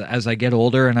know. As I get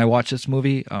older and I watch this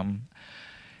movie,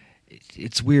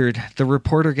 it's weird. The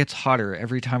reporter gets hotter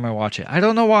every time I watch it. I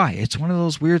don't know why. It's one of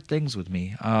those weird things with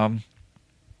me.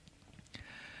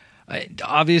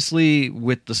 Obviously,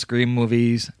 with the Scream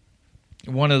movies,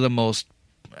 one of the most...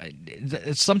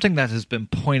 It's something that has been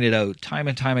pointed out time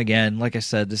and time again. Like I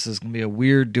said, this is going to be a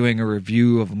weird doing a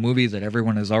review of a movie that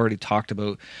everyone has already talked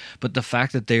about. But the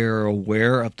fact that they are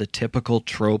aware of the typical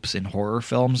tropes in horror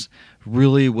films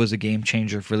really was a game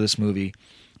changer for this movie.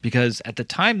 Because at the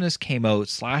time this came out,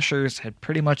 slashers had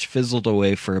pretty much fizzled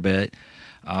away for a bit.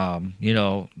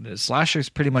 The slashers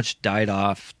pretty much died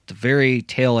off the very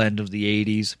tail end of the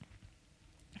 80s.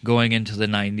 Going into the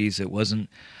 90s, it wasn't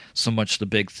so much the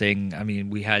big thing. I mean,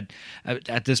 we had,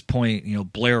 at this point,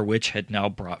 Blair Witch had now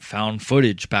brought found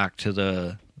footage back to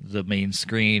the main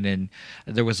screen, and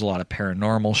there was a lot of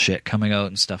paranormal shit coming out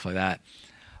and stuff like that.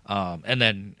 And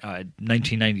then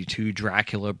 1992,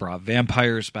 Dracula brought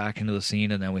vampires back into the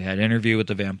scene, and then we had Interview with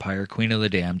the Vampire, Queen of the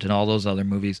Damned, and all those other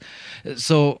movies.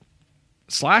 So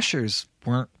slashers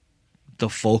weren't the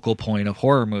focal point of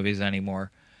horror movies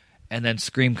anymore. And then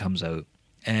Scream comes out,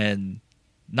 and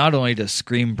not only does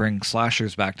Scream bring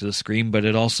slashers back to the screen, but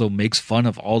it also makes fun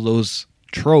of all those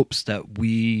tropes that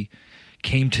we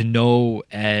came to know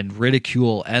and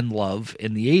ridicule and love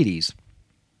in the 80s.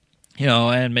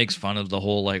 And makes fun of the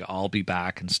whole, I'll be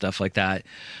back and stuff like that.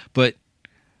 But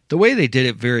the way they did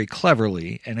it very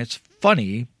cleverly, and it's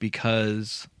funny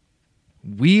because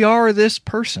we are this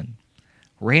person,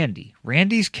 Randy.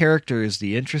 Randy's character is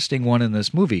the interesting one in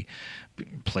this movie,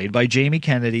 played by Jamie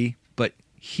Kennedy, but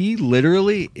he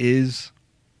literally is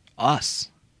us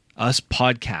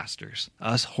podcasters,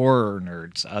 us horror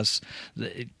nerds,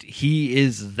 he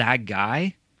is that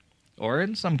guy, or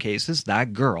in some cases,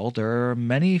 that girl. There are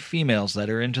many females that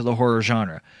are into the horror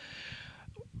genre.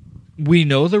 We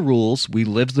know the rules. We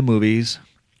live the movies.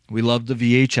 We love the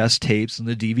VHS tapes and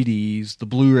the DVDs, the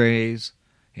Blu-rays.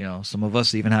 Some of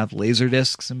us even have laser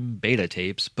discs and beta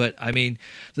tapes. But,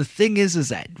 the thing is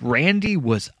that Randy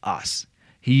was us.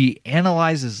 He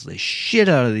analyzes the shit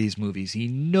out of these movies. He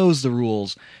knows the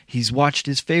rules. He's watched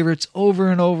his favorites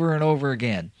over and over and over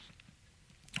again.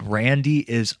 Randy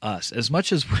is us. As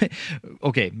much as,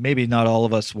 maybe not all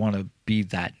of us want to be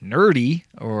that nerdy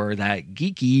or that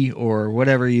geeky or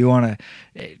whatever you want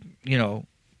to,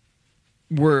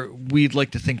 we'd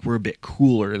like to think we're a bit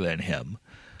cooler than him.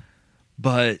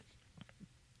 But,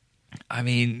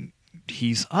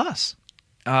 he's us.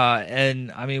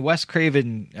 Wes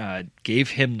Craven gave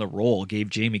him the role, gave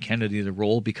Jamie Kennedy the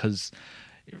role because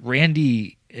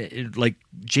Randy like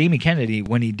Jamie Kennedy,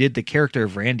 when he did the character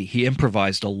of Randy, he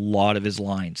improvised a lot of his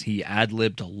lines. He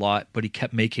ad-libbed a lot, but he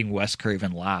kept making Wes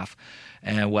Craven laugh.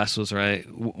 And Wes was right.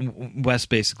 Wes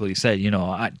basically said,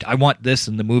 I want this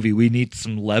in the movie. We need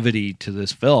some levity to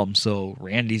this film. So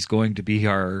Randy's going to be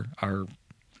our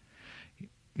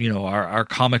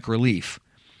comic relief.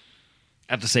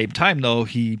 At the same time, though,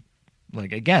 he,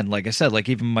 like I said, like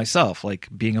even myself, like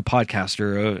being a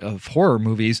podcaster of horror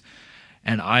movies,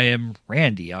 and I am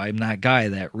Randy. I'm that guy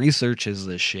that researches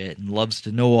this shit and loves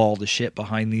to know all the shit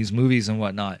behind these movies and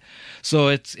whatnot. So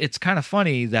it's kind of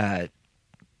funny that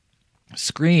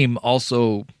Scream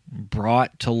also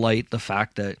brought to light the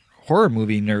fact that horror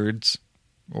movie nerds,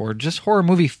 or just horror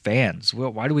movie fans,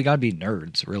 well, why do we gotta be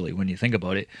nerds, really, when you think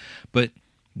about it? But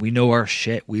we know our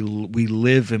shit. We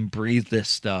live and breathe this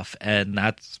stuff, and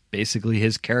that's basically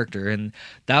his character. And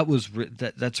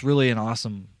that's really an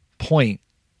awesome point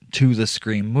to the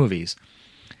Scream movies.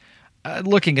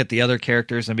 Looking at the other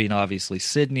characters, I mean, obviously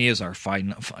Sydney is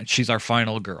she's our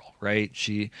final girl, right?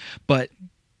 But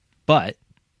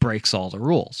breaks all the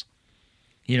rules.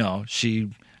 She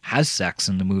has sex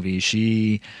in the movie.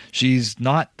 She's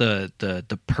not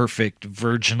the perfect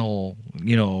virginal,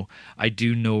 I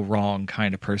do no wrong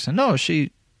kind of person. No, she's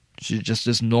just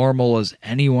as normal as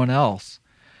anyone else.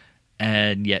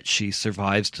 And yet she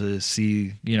survives to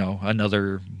see,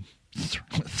 another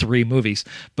 3 movies.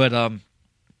 But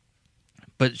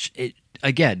it,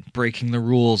 again, breaking the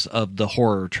rules of the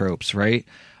horror tropes, right?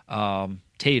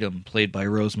 Tatum, played by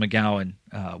Rose McGowan.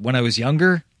 When I was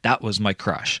younger, that was my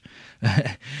crush.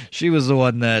 She was the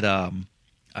one that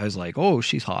I was like, oh,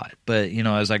 she's hot. But,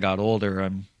 as I got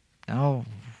older, I'm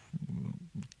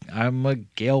a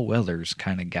Gale Weathers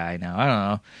kind of guy now. I don't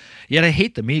know. Yet I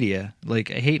hate the media. Like,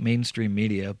 I hate mainstream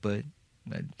media, but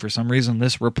for some reason,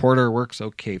 this reporter works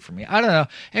okay for me. I don't know.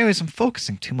 Anyways, I'm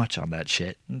focusing too much on that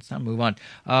shit. Let's not move on.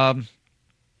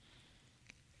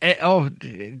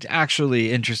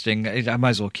 Actually, interesting. I might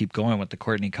as well keep going with the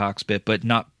Courtney Cox bit, but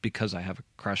not because I have a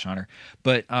crush on her.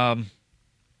 But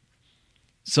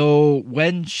so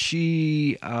when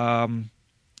she,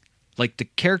 like the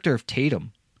character of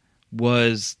Tatum,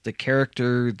 was the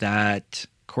character that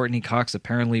Courtney Cox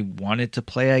apparently wanted to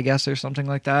play, I guess, or something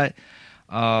like that.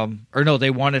 Or no, they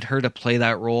wanted her to play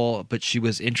that role, but she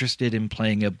was interested in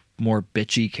playing a more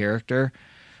bitchy character.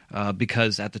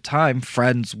 Because at the time,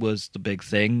 Friends was the big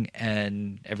thing,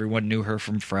 and everyone knew her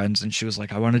from Friends, and she was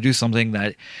like, I want to do something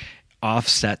that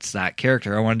offsets that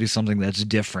character. I want to do something that's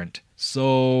different.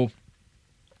 So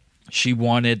she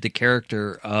wanted the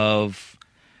character of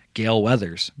Gale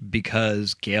Weathers,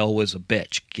 because Gale was a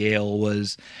bitch. Gale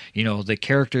was, the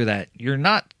character that you're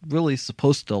not really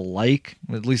supposed to like,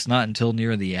 at least not until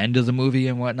near the end of the movie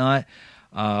and whatnot.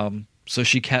 So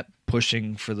she kept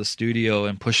pushing for the studio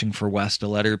and pushing for Wes to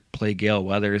let her play Gale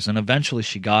Weathers, and eventually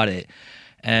she got it.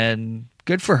 And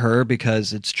good for her,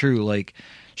 because it's true, like,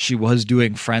 she was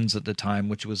doing Friends at the time,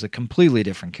 which was a completely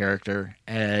different character,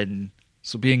 and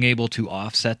so being able to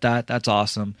offset that's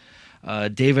awesome.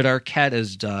 David Arquette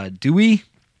as Dewey,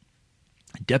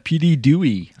 Deputy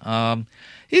Dewey.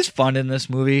 He's fun in this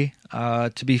movie.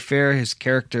 To be fair, his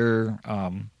character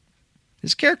all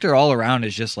around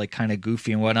is just like kind of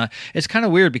goofy and whatnot. It's kind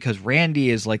of weird because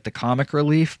Randy is like the comic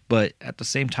relief, but at the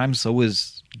same time, so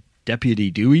is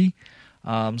Deputy Dewey.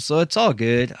 So it's all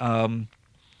good.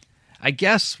 I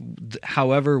guess,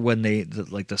 however, when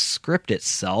the script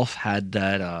itself had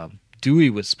that Dewey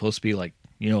was supposed to be like,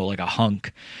 like a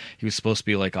hunk. He was supposed to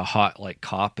be like a hot like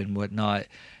cop and whatnot.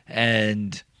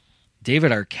 And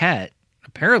David Arquette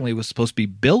apparently was supposed to be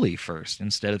Billy first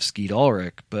instead of Skeet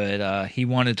Ulrich, but he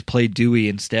wanted to play Dewey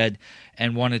instead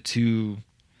and wanted to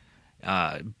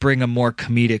bring a more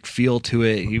comedic feel to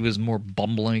it. He was more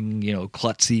bumbling,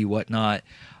 klutzy, whatnot.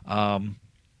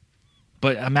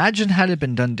 But imagine had it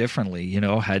been done differently,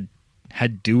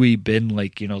 had Dewey been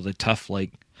like, the tough,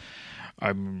 like,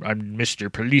 I'm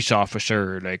Mr. Police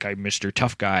Officer, like I'm Mr.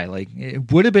 Tough Guy. Like,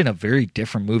 it would have been a very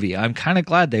different movie. I'm kind of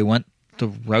glad they went the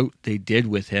route they did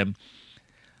with him.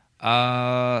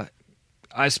 I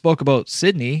spoke about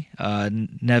Sydney,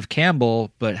 Neve Campbell,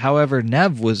 but however,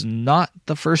 Neve was not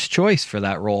the first choice for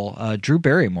that role. Drew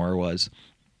Barrymore was.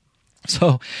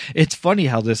 So it's funny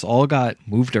how this all got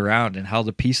moved around and how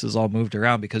the pieces all moved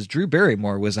around, because Drew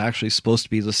Barrymore was actually supposed to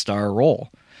be the star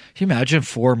role. Can you imagine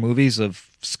 4 movies of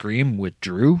Scream with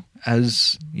Drew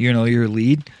as, your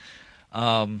lead?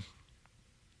 The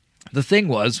thing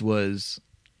was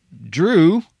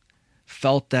Drew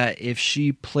felt that if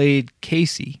she played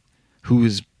Casey, who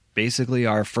is basically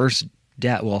our first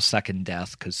death, well, second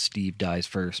death, because Steve dies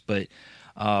first, but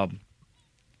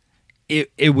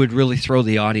it would really throw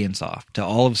the audience off to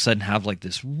all of a sudden have like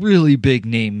this really big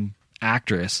name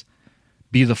actress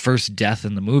be the first death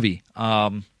in the movie,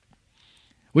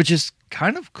 which is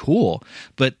kind of cool.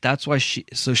 But that's why she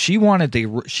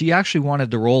actually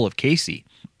wanted the role of Casey.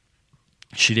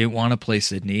 She didn't want to play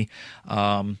Sydney,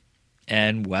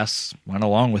 and Wes went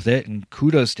along with it, and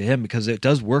kudos to him because it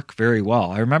does work very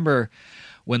well. I remember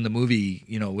when the movie,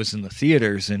 was in the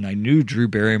theaters and I knew Drew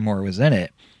Barrymore was in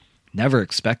it, never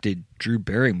expected Drew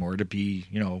Barrymore to be,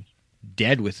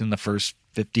 dead within the first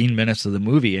 15 minutes of the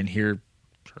movie, and here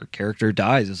her character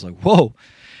dies. It's like, whoa,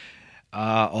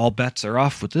 all bets are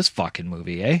off with this fucking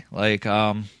movie, eh? Like,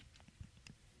 and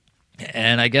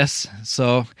I guess,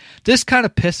 so this kind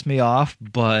of pissed me off,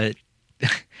 but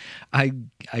I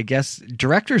guess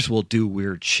directors will do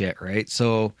weird shit, right?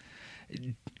 So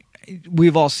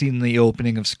we've all seen the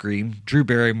opening of Scream. Drew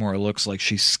Barrymore looks like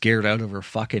she's scared out of her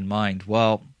fucking mind.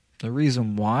 Well, the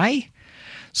reason why?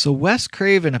 So Wes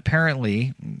Craven,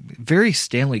 apparently, very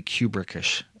Stanley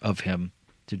Kubrickish of him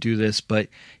to do this, but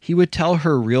he would tell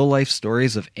her real life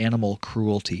stories of animal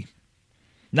cruelty.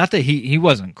 Not that he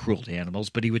wasn't cruel to animals,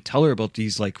 but he would tell her about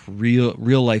these like real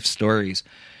life stories.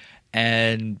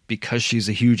 And because she's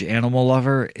a huge animal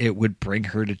lover, it would bring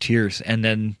her to tears. And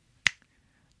then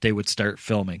they would start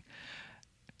filming.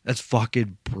 That's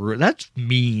fucking brutal. That's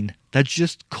mean. That's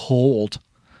just cold.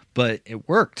 But it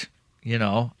worked,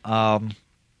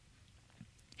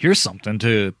 Here's something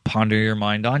to ponder your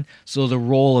mind on. So the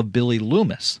role of Billy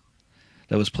Loomis,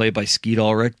 that was played by Skeet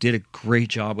Ulrich, did a great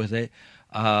job with it.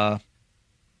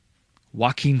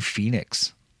 Joaquin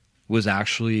Phoenix was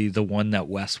actually the one that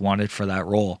Wes wanted for that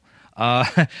role.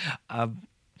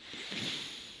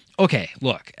 Okay,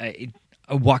 look,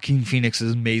 Joaquin Phoenix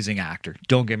is an amazing actor.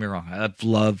 Don't get me wrong. I've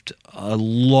loved a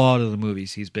lot of the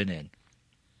movies he's been in.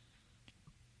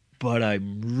 But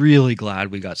I'm really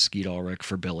glad we got Skeet Ulrich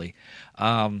for Billy.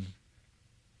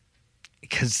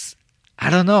 Because, I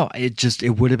don't know,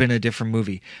 it would have been a different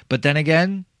movie. But then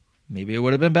again, maybe it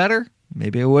would have been better.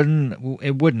 Maybe it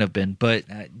wouldn't have been. But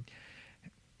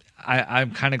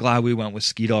I'm kind of glad we went with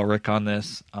Skeet Ulrich on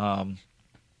this.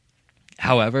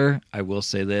 However, I will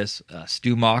say this,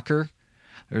 Stu Macher,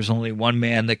 there's only one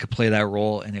man that could play that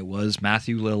role, and it was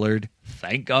Matthew Lillard.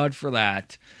 Thank God for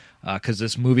that, because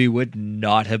this movie would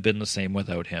not have been the same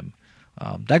without him.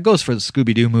 That goes for the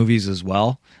Scooby-Doo movies as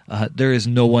well. There is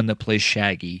no one that plays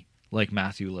Shaggy like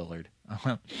Matthew Lillard.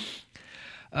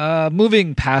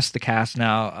 Moving past the cast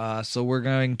now, so we're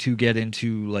going to get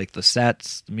into like the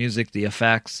sets, the music, the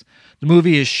effects. The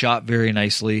movie is shot very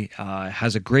nicely. It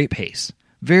has a great pace,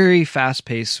 very fast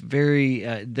pace.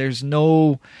 There's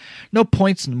no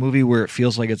points in the movie where it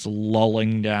feels like it's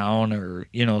lulling down or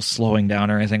slowing down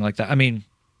or anything like that. I mean,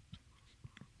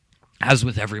 as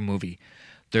with every movie,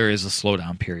 there is a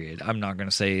slowdown period. I'm not going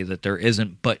to say that there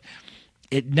isn't, but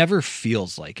it never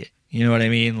feels like it. You know what I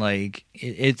mean? Like,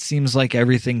 it seems like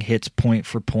everything hits point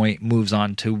for point, moves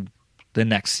on to the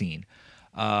next scene.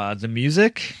 The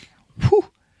music,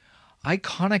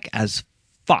 iconic as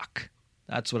fuck.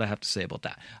 That's what I have to say about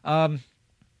that.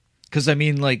 Because, I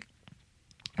mean, like,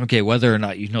 okay, whether or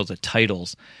not you know the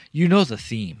titles, you know the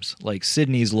themes. Like,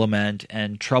 Sydney's Lament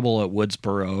and Trouble at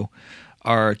Woodsboro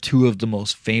are two of the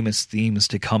most famous themes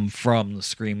to come from the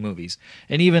Scream movies.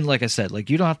 And even, like I said,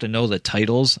 like, you don't have to know the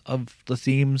titles of the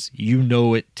themes. You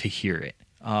know it to hear it.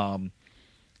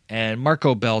 And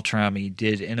Marco Beltrami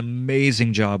did an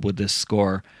amazing job with this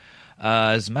score.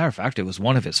 As a matter of fact, it was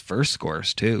one of his first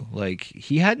scores, too. Like,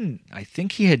 I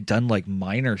think he had done, like,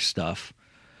 minor stuff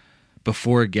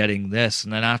before getting this.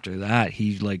 And then after that,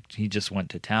 he just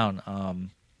went to town. I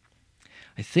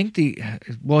think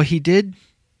he did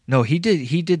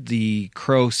the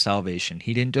Crow Salvation.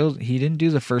 He didn't do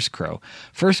the first Crow.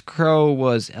 First Crow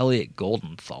was Elliot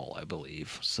Goldenthal, I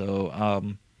believe.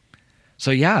 So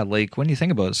yeah, like, when you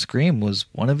think about it, Scream was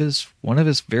one of his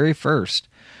very first.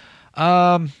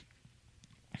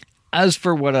 As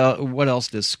for what else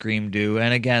does Scream do?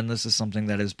 And again, this is something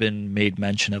that has been made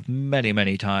mention of many,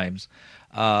 many times.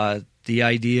 The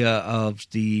idea of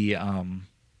the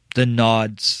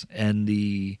nods and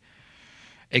the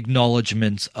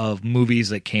acknowledgments of movies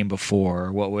that came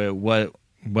before,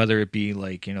 whether it be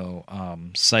like,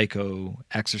 Psycho,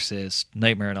 Exorcist,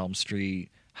 Nightmare on Elm Street,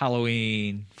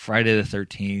 Halloween, Friday the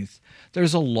 13th.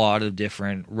 There's a lot of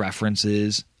different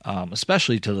references,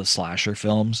 especially to the slasher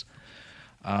films.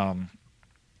 I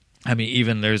mean,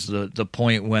 even there's the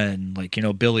point when, like,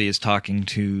 Billy is talking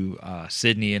to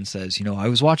Sydney and says, I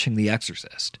was watching The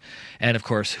Exorcist. And of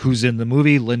course, who's in the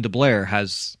movie? Linda Blair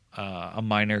has a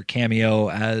minor cameo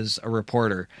as a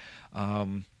reporter.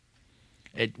 When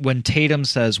Tatum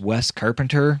says Wes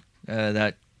Carpenter,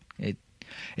 That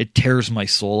it tears my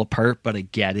soul apart, but I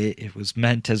get it. It was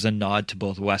meant as a nod to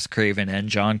both Wes Craven and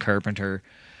John Carpenter.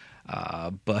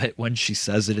 But when she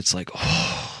says it, it's like,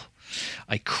 oh,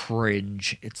 I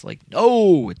cringe. It's like,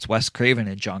 no, it's Wes Craven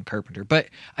and John Carpenter. But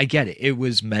I get it. It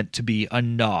was meant to be a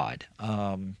nod.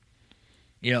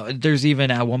 There's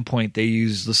even at one point they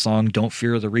use the song Don't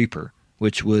Fear the Reaper,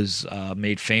 which was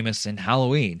made famous in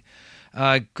Halloween.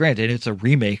 Granted, it's a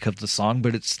remake of the song,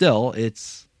 but it's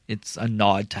a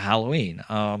nod to Halloween.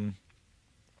 Not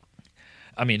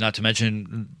to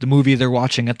mention the movie they're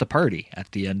watching at the party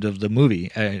at the end of the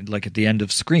movie, like at the end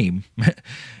of Scream.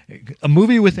 A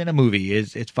movie within a movie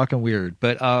it's fucking weird.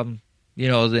 But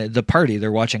the party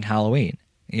they're watching Halloween,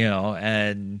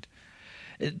 and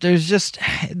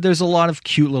there's a lot of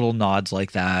cute little nods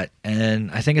like that,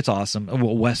 and I think it's awesome.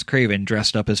 Well, Wes Craven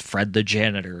dressed up as Fred the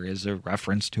janitor is a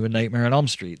reference to A Nightmare on Elm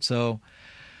Street. So,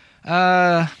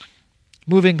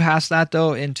 moving past that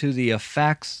though into the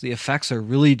effects. The effects are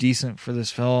really decent for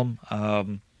this film.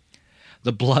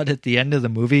 The blood at the end of the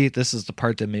movie, this is the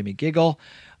part that made me giggle,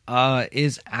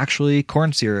 is actually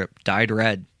corn syrup dyed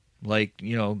red. Like,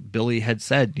 Billy had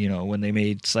said, when they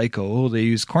made Psycho, they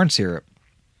used corn syrup.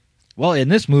 Well, in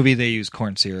this movie, they use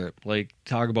corn syrup. Like,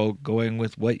 talk about going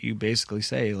with what you basically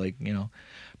say. Like,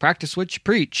 practice what you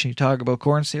preach. You talk about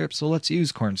corn syrup, so let's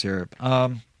use corn syrup.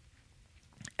 And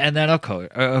then, of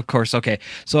course, okay,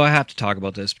 so I have to talk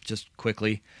about this just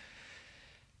quickly.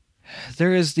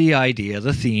 There is the idea,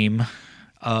 the theme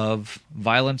of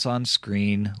violence on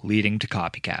screen leading to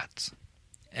copycats.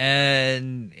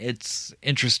 And it's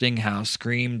interesting how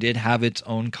Scream did have its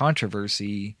own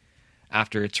controversy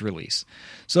after its release.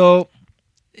 So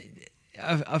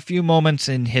a few moments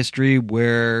in history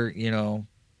where,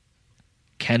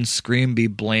 can Scream be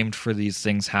blamed for these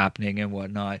things happening and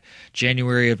whatnot?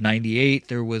 January of 98,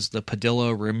 there was the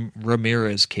Padilla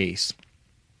Ramirez case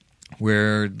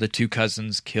where the two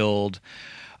cousins killed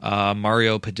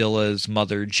Mario Padilla's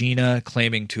mother, Gina,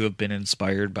 claiming to have been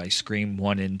inspired by Scream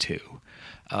 1 and 2.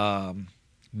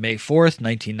 May 4th,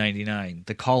 1999,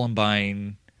 the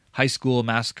Columbine High School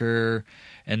massacre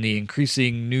and the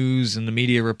increasing news and the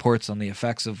media reports on the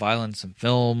effects of violence in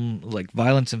film,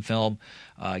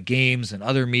 games, and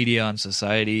other media on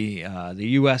society. The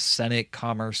U.S. Senate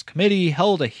Commerce Committee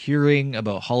held a hearing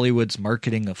about Hollywood's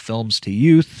marketing of films to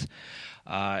youth,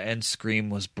 and Scream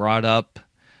was brought up.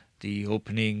 The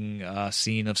opening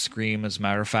scene of Scream, as a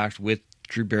matter of fact, with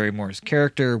Drew Barrymore's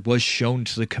character, was shown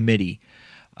to the committee.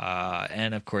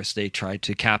 And of course they tried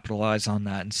to capitalize on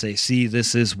that and say, see,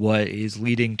 this is what is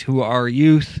leading to our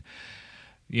youth,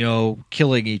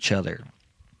 killing each other.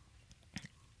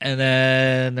 And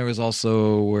then there was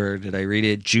also, where did I read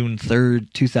it? June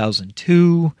 3rd,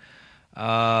 2002.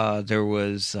 There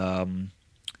was a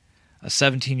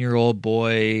 17-year-old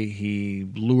boy. He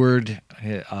lured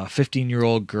a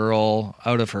 15-year-old girl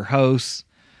out of her house.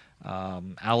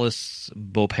 Alice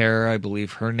Beaupere, I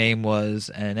believe her name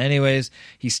was. And anyways,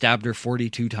 he stabbed her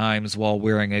 42 times while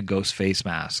wearing a ghost face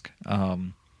mask. I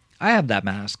have that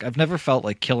mask. I've never felt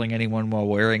like killing anyone while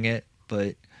wearing it,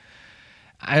 but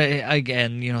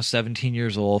again, 17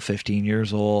 years old, 15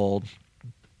 years old,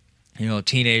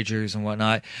 teenagers and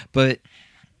whatnot. But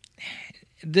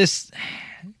this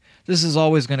is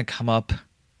always going to come up.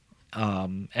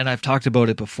 And I've talked about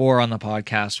it before on the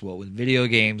podcast, what with video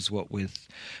games, what with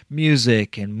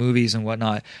music and movies and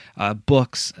whatnot,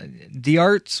 books. The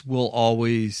arts will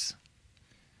always,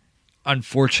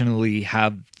 unfortunately,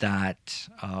 have that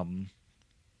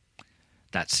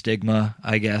stigma,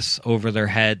 I guess, over their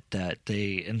head that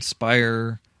they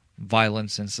inspire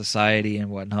violence in society and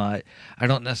whatnot. I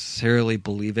don't necessarily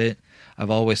believe it.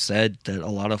 I've always said that a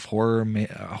lot of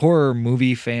horror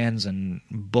movie fans and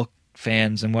book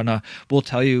fans and whatnot will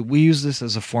tell you we use this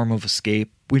as a form of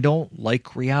escape. We don't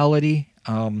like reality.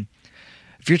 If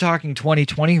you're talking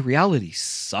 2020, reality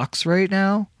sucks right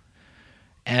now,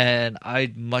 and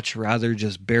I'd much rather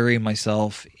just bury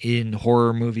myself in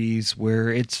horror movies where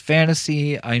it's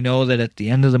fantasy. I know that at the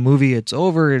end of the movie it's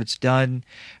over, it's done.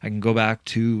 I can go back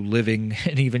to living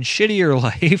an even shittier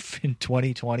life in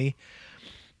 2020.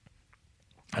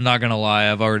 I'm not gonna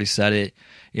lie, I've already said it.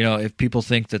 If people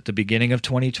think that the beginning of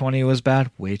 2020 was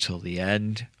bad, wait till the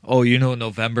end. Oh,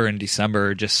 November and December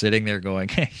are just sitting there going,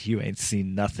 hey, you ain't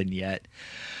seen nothing yet.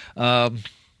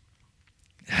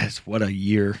 What a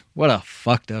year. What a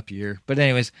fucked up year. But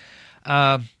anyways,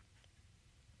 the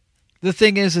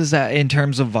thing is that in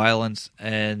terms of violence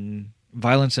in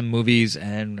movies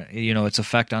and, its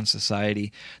effect on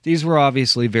society, these were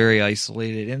obviously very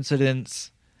isolated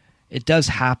incidents. It does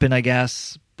happen, I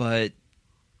guess, but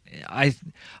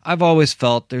I've always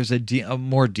felt there's a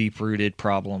more deep-rooted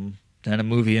problem than a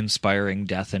movie inspiring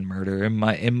death and murder. In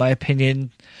my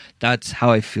opinion, that's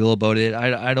how I feel about it.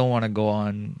 I don't want to go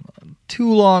on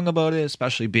too long about it,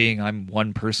 especially being I'm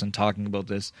one person talking about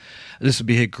this. This would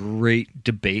be a great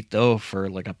debate, though, for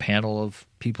like a panel of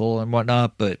people and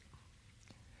whatnot, but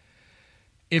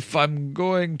if I'm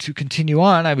going to continue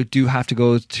on, I do have to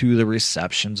go to the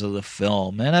receptions of the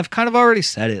film. And I've kind of already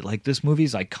said it. Like, this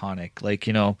movie's iconic. Like,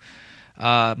 you know,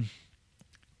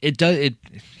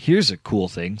 here's a cool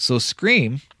thing. So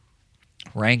Scream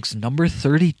ranks number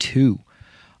 32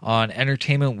 on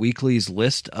Entertainment Weekly's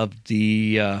list of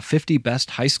the 50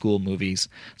 best high school movies.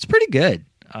 It's pretty good.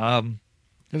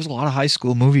 There's a lot of high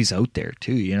school movies out there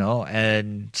too, you know,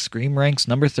 and Scream ranks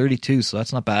number 32, so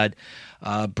that's not bad.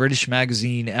 British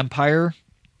magazine Empire,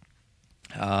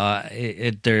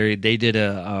 they did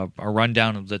a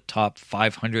rundown of the top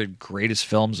 500 greatest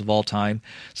films of all time.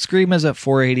 Scream is at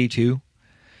 482.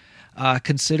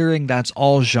 Considering that's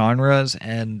all genres,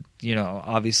 and you know,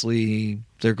 obviously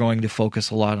they're going to focus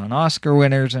a lot on Oscar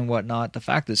winners and whatnot, the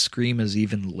fact that Scream is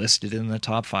even listed in the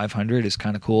top 500 is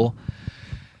kind of cool.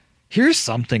 Here's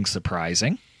something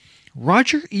surprising.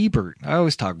 Roger Ebert. I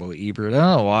always talk about Ebert. I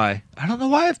don't know why. I don't know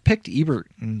why I've picked Ebert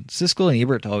and Siskel and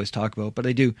Ebert to always talk about, but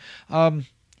I do.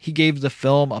 He gave the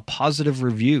film a positive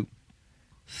review.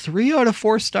 3 out of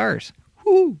 4 stars.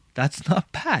 Whoo, that's not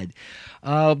bad.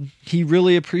 He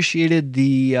really appreciated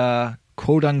the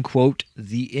quote-unquote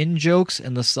the in-jokes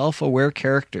and the self-aware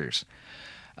characters.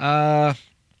 I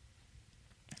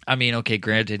mean, okay,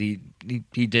 granted,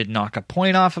 he did knock a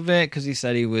point off of it because he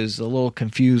said he was a little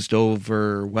confused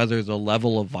over whether the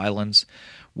level of violence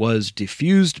was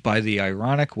diffused by the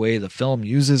ironic way the film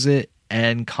uses it,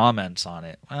 and comments on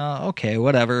it. Well, okay,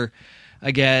 whatever.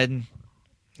 Again,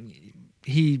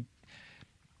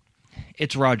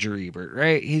 it's Roger Ebert,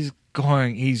 right? He's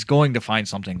going to find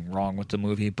something wrong with the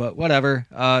movie, but whatever.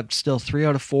 Still 3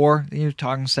 out of 4. You're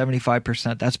talking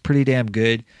 75%. That's pretty damn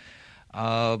good.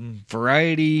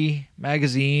 Variety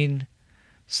magazine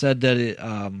said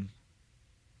that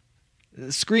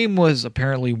Scream was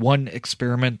apparently one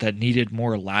experiment that needed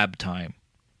more lab time.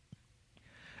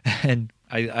 And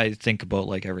I think about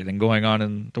like everything going on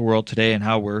in the world today and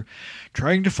how we're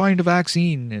trying to find a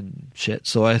vaccine and shit.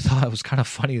 So I thought it was kind of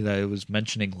funny that it was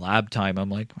mentioning lab time. I'm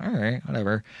like, all right,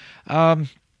 whatever.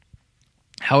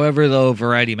 However, though,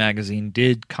 Variety magazine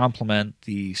did compliment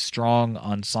the strong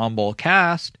ensemble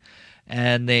cast,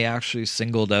 and they actually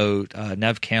singled out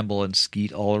Nev Campbell and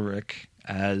Skeet Ulrich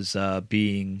as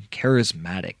being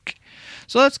charismatic.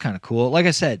 So that's kind of cool. Like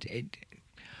I said,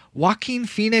 Joaquin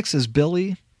Phoenix as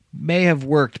Billy may have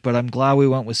worked, but I'm glad we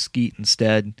went with Skeet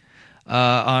instead.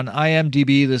 On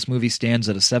IMDb, this movie stands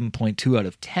at a 7.2 out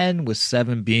of 10, with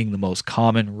 7 being the most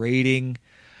common rating.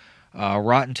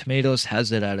 Rotten Tomatoes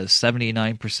has it at a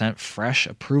 79% fresh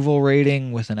approval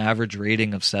rating, with an average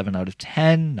rating of 7 out of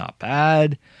 10. Not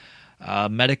bad.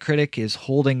 Metacritic is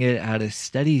holding it at a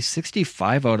steady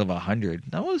 65 out of 100.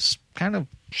 That was kind of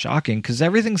shocking because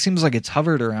everything seems like it's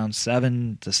hovered around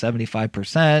 7 to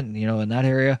 75%, you know, in that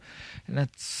area. And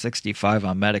that's 65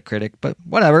 on Metacritic, but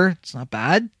whatever. It's not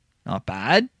bad. Not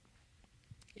bad.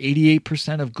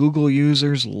 88% of Google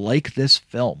users like this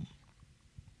film.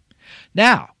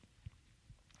 Now,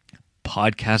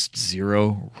 Podcast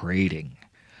Zero rating.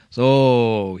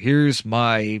 So here's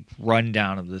my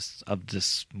rundown of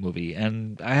this movie,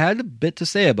 and I had a bit to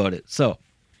say about it. So,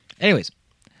 anyways,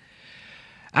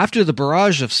 after the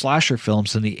barrage of slasher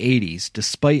films in the 80s,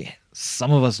 despite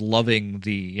some of us loving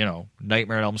the, you know,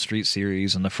 Nightmare on Elm Street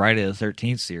series and the Friday the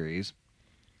 13th series,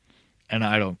 and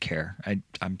I don't care.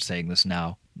 I'm saying this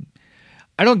now.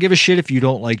 I don't give a shit if you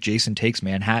don't like Jason Takes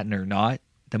Manhattan or not.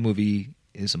 The movie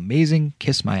is amazing.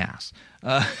 Kiss my ass.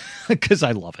 Because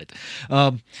I love it.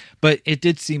 But it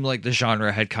did seem like the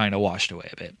genre had kind of washed away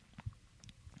a bit.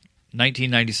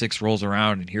 1996 rolls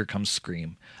around and here comes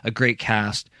Scream. A great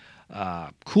cast.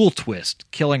 Cool twist.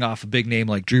 Killing off a big name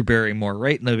like Drew Barrymore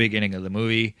right in the beginning of the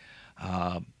movie.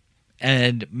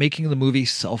 And making the movie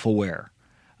self-aware.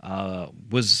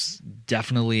 Was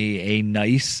definitely a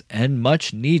nice and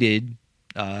much needed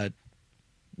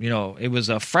you know, it was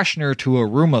a freshener to a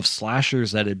room of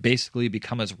slashers that had basically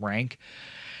become as rank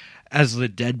as the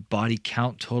dead body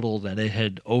count total that it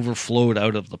had overflowed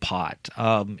out of the pot.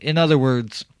 In other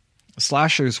words,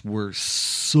 slashers were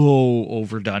so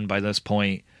overdone by this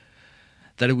point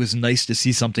that it was nice to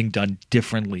see something done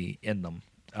differently in them.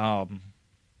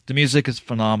 The music is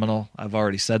phenomenal. I've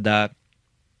already said that.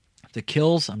 The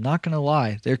kills, I'm not going to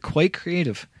lie, they're quite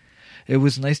creative. It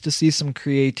was nice to see some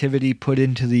creativity put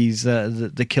into these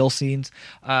the kill scenes.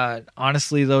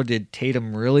 Honestly, though, did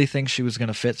Tatum really think she was going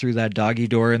to fit through that doggy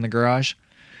door in the garage?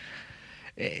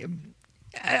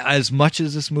 As much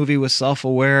as this movie was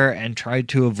self-aware and tried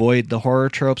to avoid the horror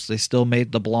tropes, they still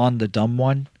made the blonde the dumb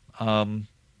one,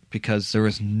 because there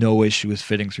was no way she was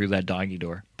fitting through that doggy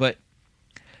door. But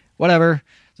whatever.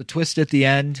 The twist at the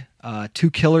end, two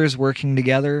killers working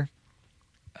together,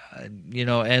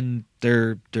 and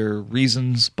their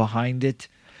reasons behind it,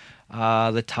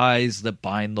 the ties that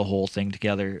bind the whole thing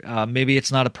together. Maybe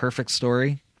it's not a perfect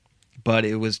story, but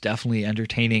it was definitely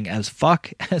entertaining as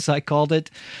fuck, as I called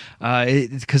it,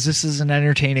 because this is an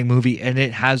entertaining movie, and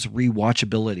it has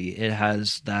rewatchability. It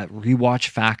has that rewatch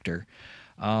factor.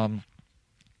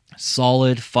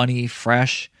 Solid, funny,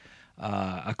 fresh,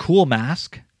 a cool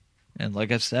mask. And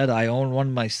like I've said, I own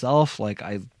one myself. Like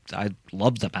I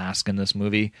love the mask in this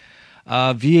movie.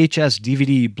 VHS,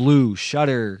 DVD, Blu,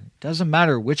 Shudder, doesn't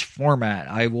matter which format.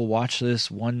 I will watch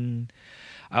this one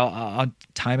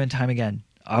time and time again.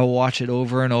 I will watch it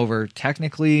over and over.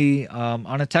 Technically,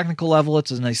 on a technical level,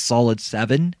 it's a nice solid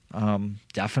 7.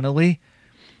 Definitely.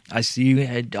 I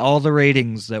see all the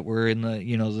ratings that were in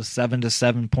the 7 to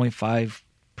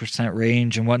 7.5%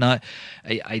 range and whatnot.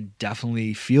 I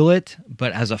definitely feel it,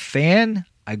 but as a fan,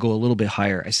 I go a little bit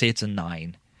higher. I say it's a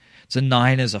 9. It's a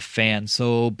 9 as a fan.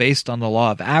 So based on the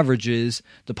law of averages,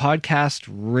 the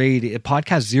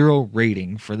podcast zero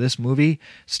rating for this movie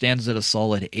stands at a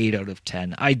solid 8 out of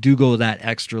 10. I do go that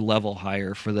extra level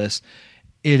higher for this.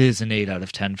 It is an 8 out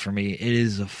of 10 for me. It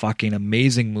is a fucking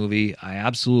amazing movie. I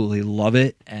absolutely love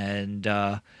it, and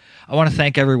I want to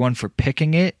thank everyone for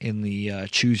picking it in the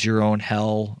Choose Your Own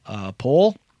Hell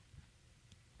poll.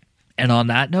 And on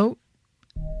that note,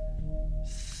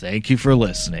 thank you for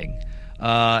listening.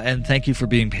 And thank you for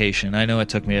being patient. I know it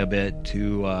took me a bit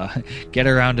to get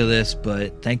around to this,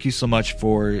 but thank you so much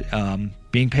for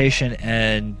being patient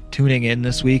and tuning in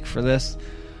this week for this.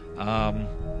 I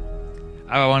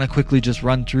want to quickly just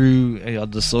run through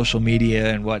the social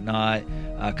media and whatnot,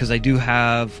 because I do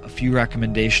have a few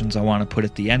recommendations I want to put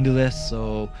at the end of this.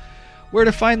 So where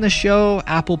to find the show: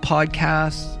 Apple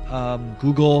Podcasts,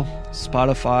 Google,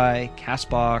 Spotify,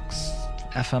 CastBox,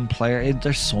 FM Player.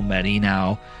 There's so many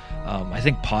now. I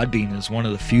think Podbean is one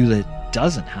of the few that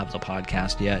doesn't have the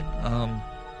podcast yet.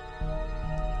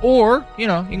 Or, you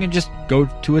can just go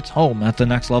to its home at the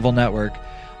Next Level Network.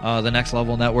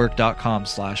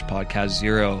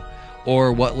 thenextlevelnetwork.com/podcast0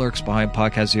 or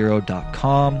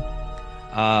whatlurksbehindpodcast0.com.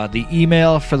 The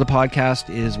email for the podcast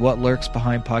is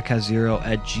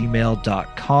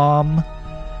whatlurksbehindpodcast0@gmail.com.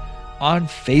 On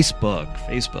Facebook,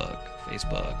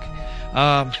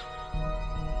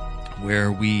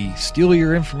 where we steal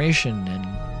your information, and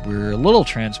we're a little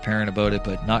transparent about it,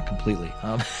 but not completely.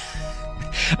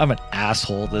 I'm an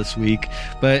asshole this week,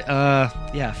 but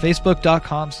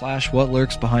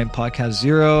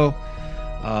facebook.com/whatlurksbehindpodcast0.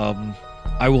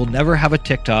 I will never have a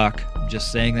TikTok. I'm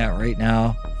just saying that right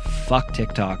now. Fuck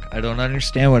TikTok. I don't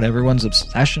understand what everyone's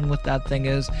obsession with that thing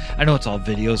is. I know it's all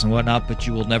videos and whatnot, but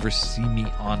you will never see me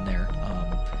on there.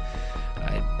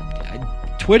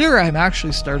 Twitter, I'm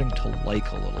actually starting to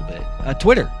like a little bit.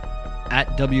 Twitter,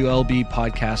 at WLB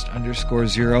Podcast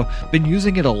 _0. Been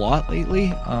using it a lot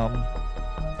lately.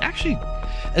 Actually,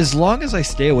 as long as I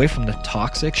stay away from the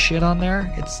toxic shit on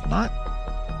there, it's not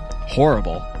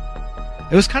horrible.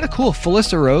 It was kind of cool.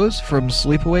 Felissa Rose from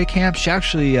Sleepaway Camp, she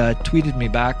actually tweeted me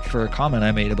back for a comment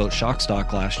I made about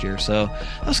Shockstock last year, so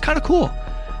that was kind of cool.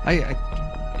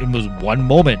 It was one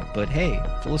moment, but hey,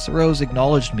 Felissa Rose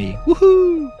acknowledged me.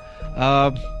 Woohoo!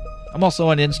 I'm also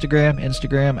on Instagram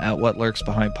at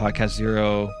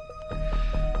whatlurksbehindpodcast0.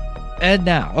 And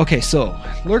now, okay, so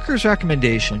Lurker's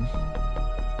recommendation.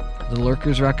 The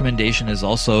Lurker's recommendation is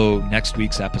also next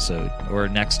week's episode, or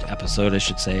next episode, I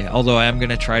should say. Although I am going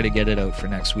to try to get it out for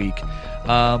next week.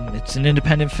 It's an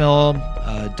independent film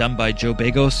done by Joe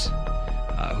Begos,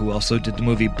 who also did the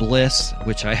movie Bliss,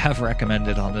 which I have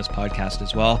recommended on this podcast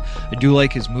as well. I do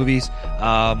like his movies.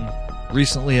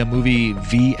 Recently, a movie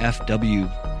VFW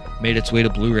made its way to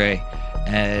Blu-ray,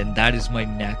 and that is my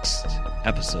next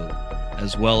episode,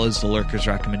 as well as the Lurker's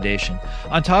recommendation.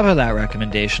 On top of that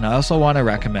recommendation, I also want to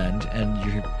recommend,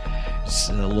 and it's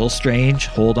a little strange,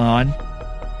 hold on,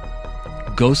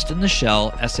 Ghost in the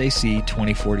Shell SAC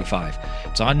 2045.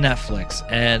 It's on Netflix,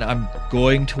 and I'm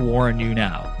going to warn you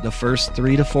now, the first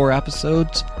 3 to 4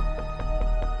 episodes,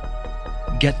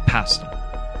 get past them.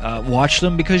 Watch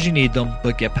them because you need them,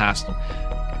 but get past them.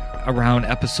 Around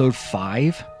episode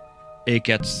 5, it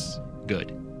gets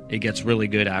good. It gets really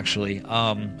good, actually.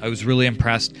 I was really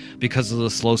impressed because of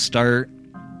the slow start.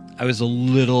 I was a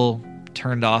little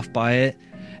turned off by it.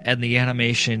 And the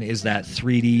animation is that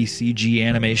 3D CG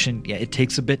animation. Yeah, it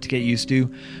takes a bit to get used to.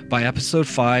 By episode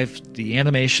 5, the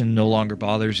animation no longer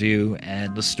bothers you,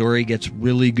 and the story gets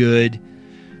really good.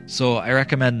 So I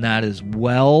recommend that as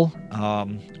well.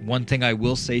 One thing I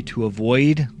will say to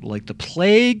avoid, like the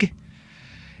plague,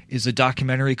 is a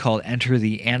documentary called Enter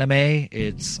the Anime.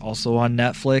 It's also on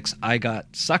Netflix. I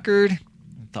got suckered.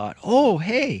 Thought, oh,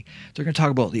 hey, they're going to talk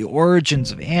about the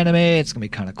origins of anime. It's going to be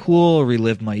kind of cool.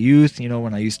 Relive my youth,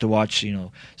 when I used to watch,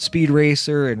 Speed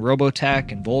Racer and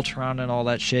Robotech and Voltron and all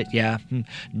that shit. Yeah,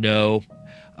 no.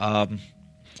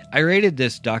 I rated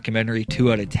this documentary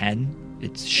 2 out of 10.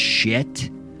 It's shit.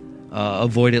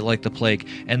 Avoid it like the plague.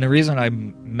 And the reason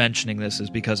I'm mentioning this is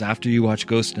because after you watch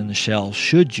Ghost in the Shell,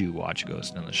 should you watch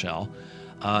Ghost in the Shell,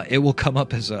 it will come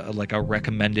up as a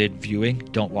recommended viewing.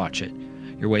 Don't watch it.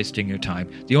 You're wasting your time.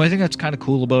 The only thing that's kind of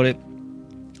cool about it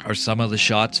are some of the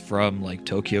shots from like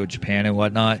Tokyo, Japan and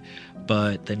whatnot.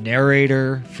 But the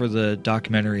narrator for the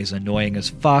documentary is annoying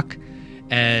as fuck.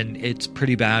 And it's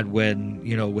pretty bad when,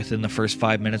 within the first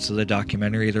 5 minutes of the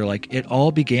documentary, they're like, it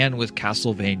all began with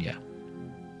Castlevania.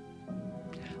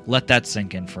 Let that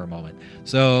sink in for a moment.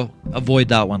 So avoid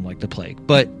that one like the plague.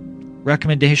 But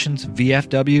recommendations,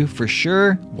 VFW for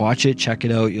sure. Watch it, check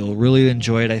it out. You'll really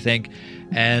enjoy it, I think.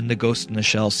 And the Ghost in the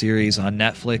Shell series on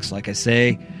Netflix, like I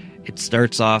say, it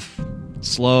starts off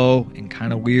slow and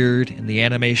kind of weird, and the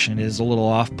animation is a little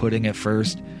off-putting at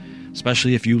first,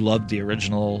 especially if you loved the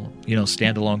original,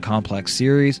 standalone Complex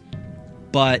series.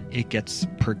 But it gets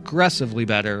progressively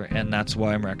better, and that's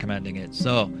why I'm recommending it.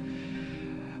 So,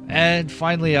 and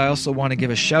finally, I also want to give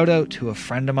a shout out to a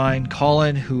friend of mine,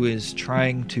 Colin, who is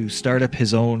trying to start up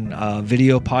his own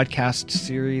video podcast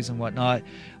series and whatnot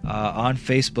on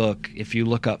Facebook. If you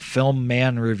look up Film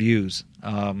Man Reviews,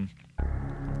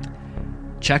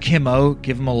 check him out,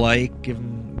 give him a like,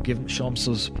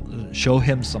 show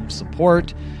him some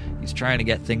support. He's trying to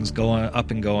get things going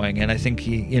up and going, and I think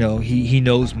he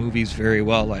knows movies very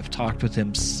well. I've talked with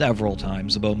him several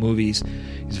times about movies.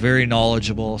 He's very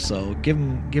knowledgeable, so give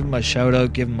him a shout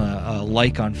out, give him a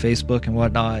like on Facebook and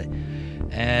whatnot.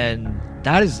 And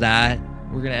that is that.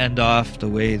 We're gonna end off the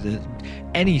way that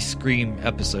any Scream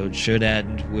episode should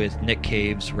end, with Nick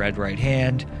Cave's Red Right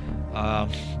Hand,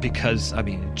 because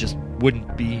it just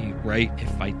wouldn't be right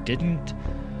if I didn't.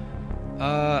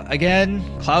 Again,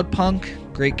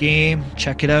 Cloudpunk, great game.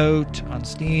 Check it out on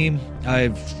Steam.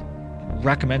 I've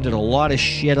recommended a lot of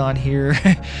shit on here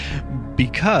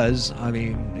because,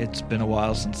 it's been a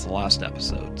while since the last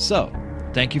episode. So,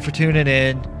 thank you for tuning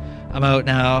in. I'm out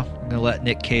now. I'm going to let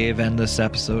Nick Cave end this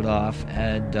episode off.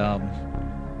 And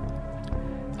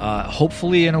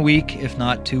hopefully in a week, if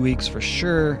not 2 weeks for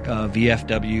sure,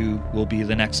 VFW will be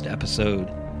the next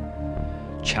episode.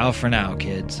 Ciao for now,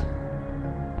 kids.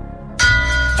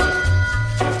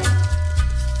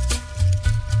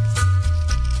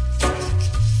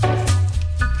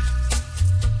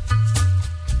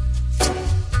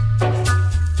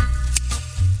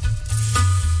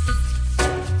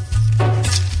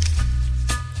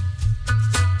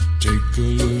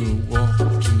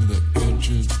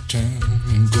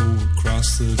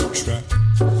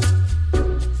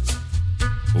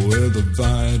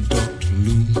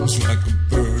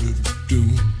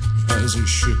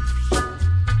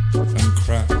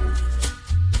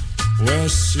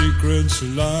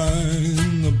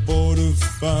 Line the border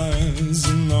fires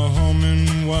and the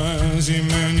humming wires. Yeah,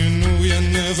 man, you know you're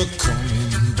never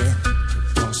coming back.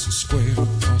 Past the square,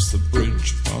 past the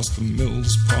bridge, past the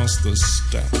mills, past the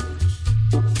stacks.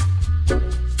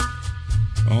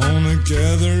 On a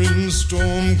gathering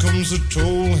storm comes a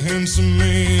tall, handsome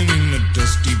man in a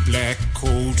dusty black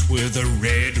coat with a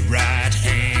red right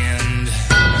hand.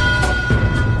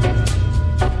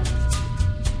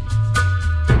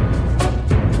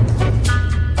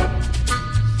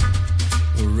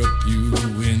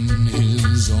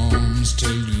 Tell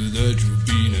you that you've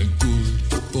been a good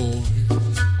boy.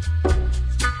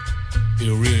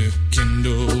 He'll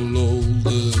rekindle all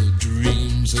the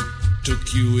dreams that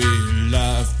took you a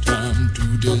lifetime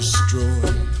to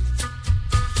destroy.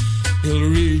 He'll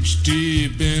reach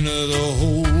deep into the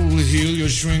hole, heal your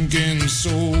shrinking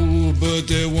soul,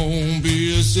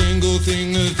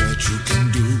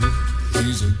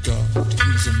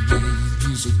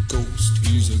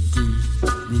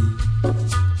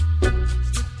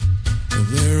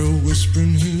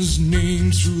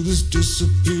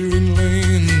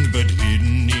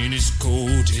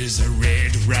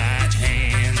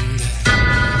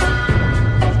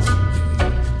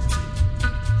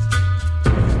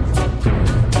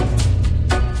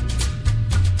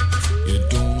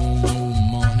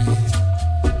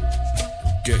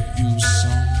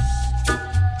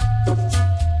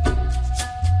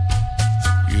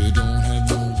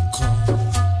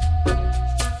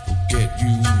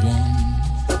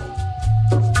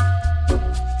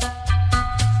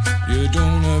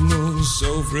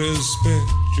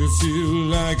 you feel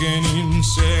like an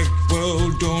insect?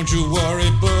 Well, don't you worry,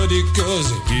 buddy,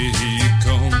 'cause here he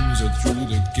comes through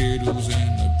the ghettos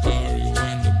and the barrio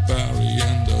and the barry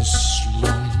and the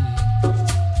slum.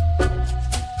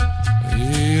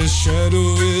 His shadow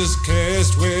is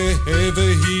cast wherever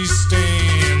he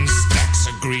stands. Stacks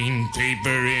of green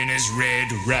paper in his red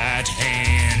right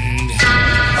hand.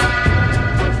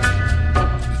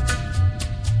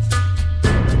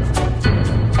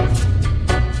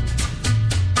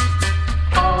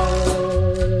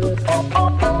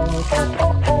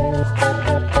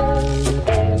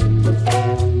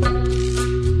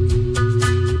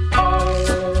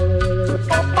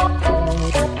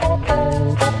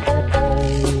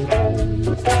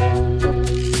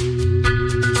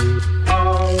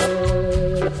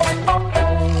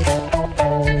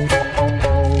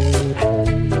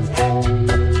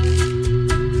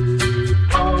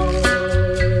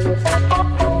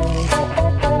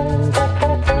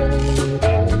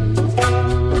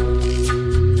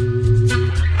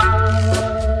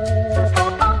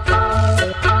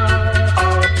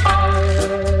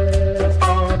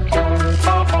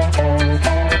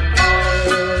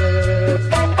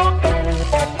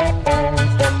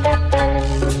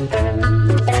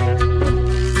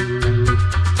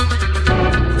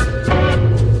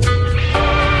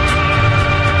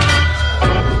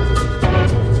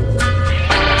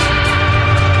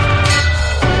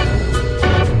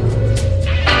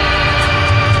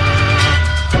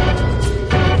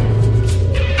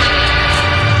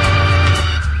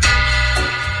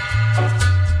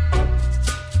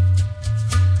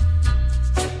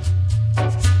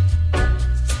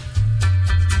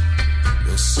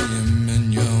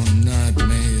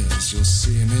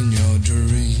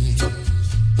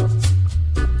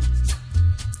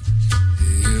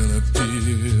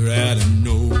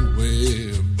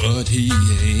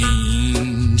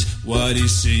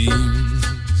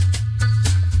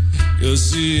 You'll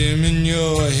see him in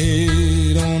your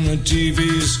head on the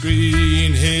TV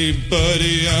screen. Hey,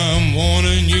 buddy, I'm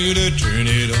warning you to turn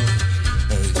it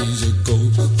off. He's a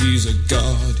ghost, he's a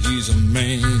god, he's a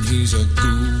man, he's a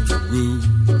guru.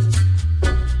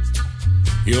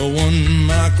 You're one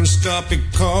microscopic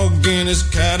cog in his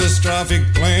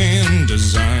catastrophic plan,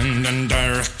 designed and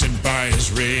directed by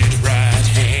his red right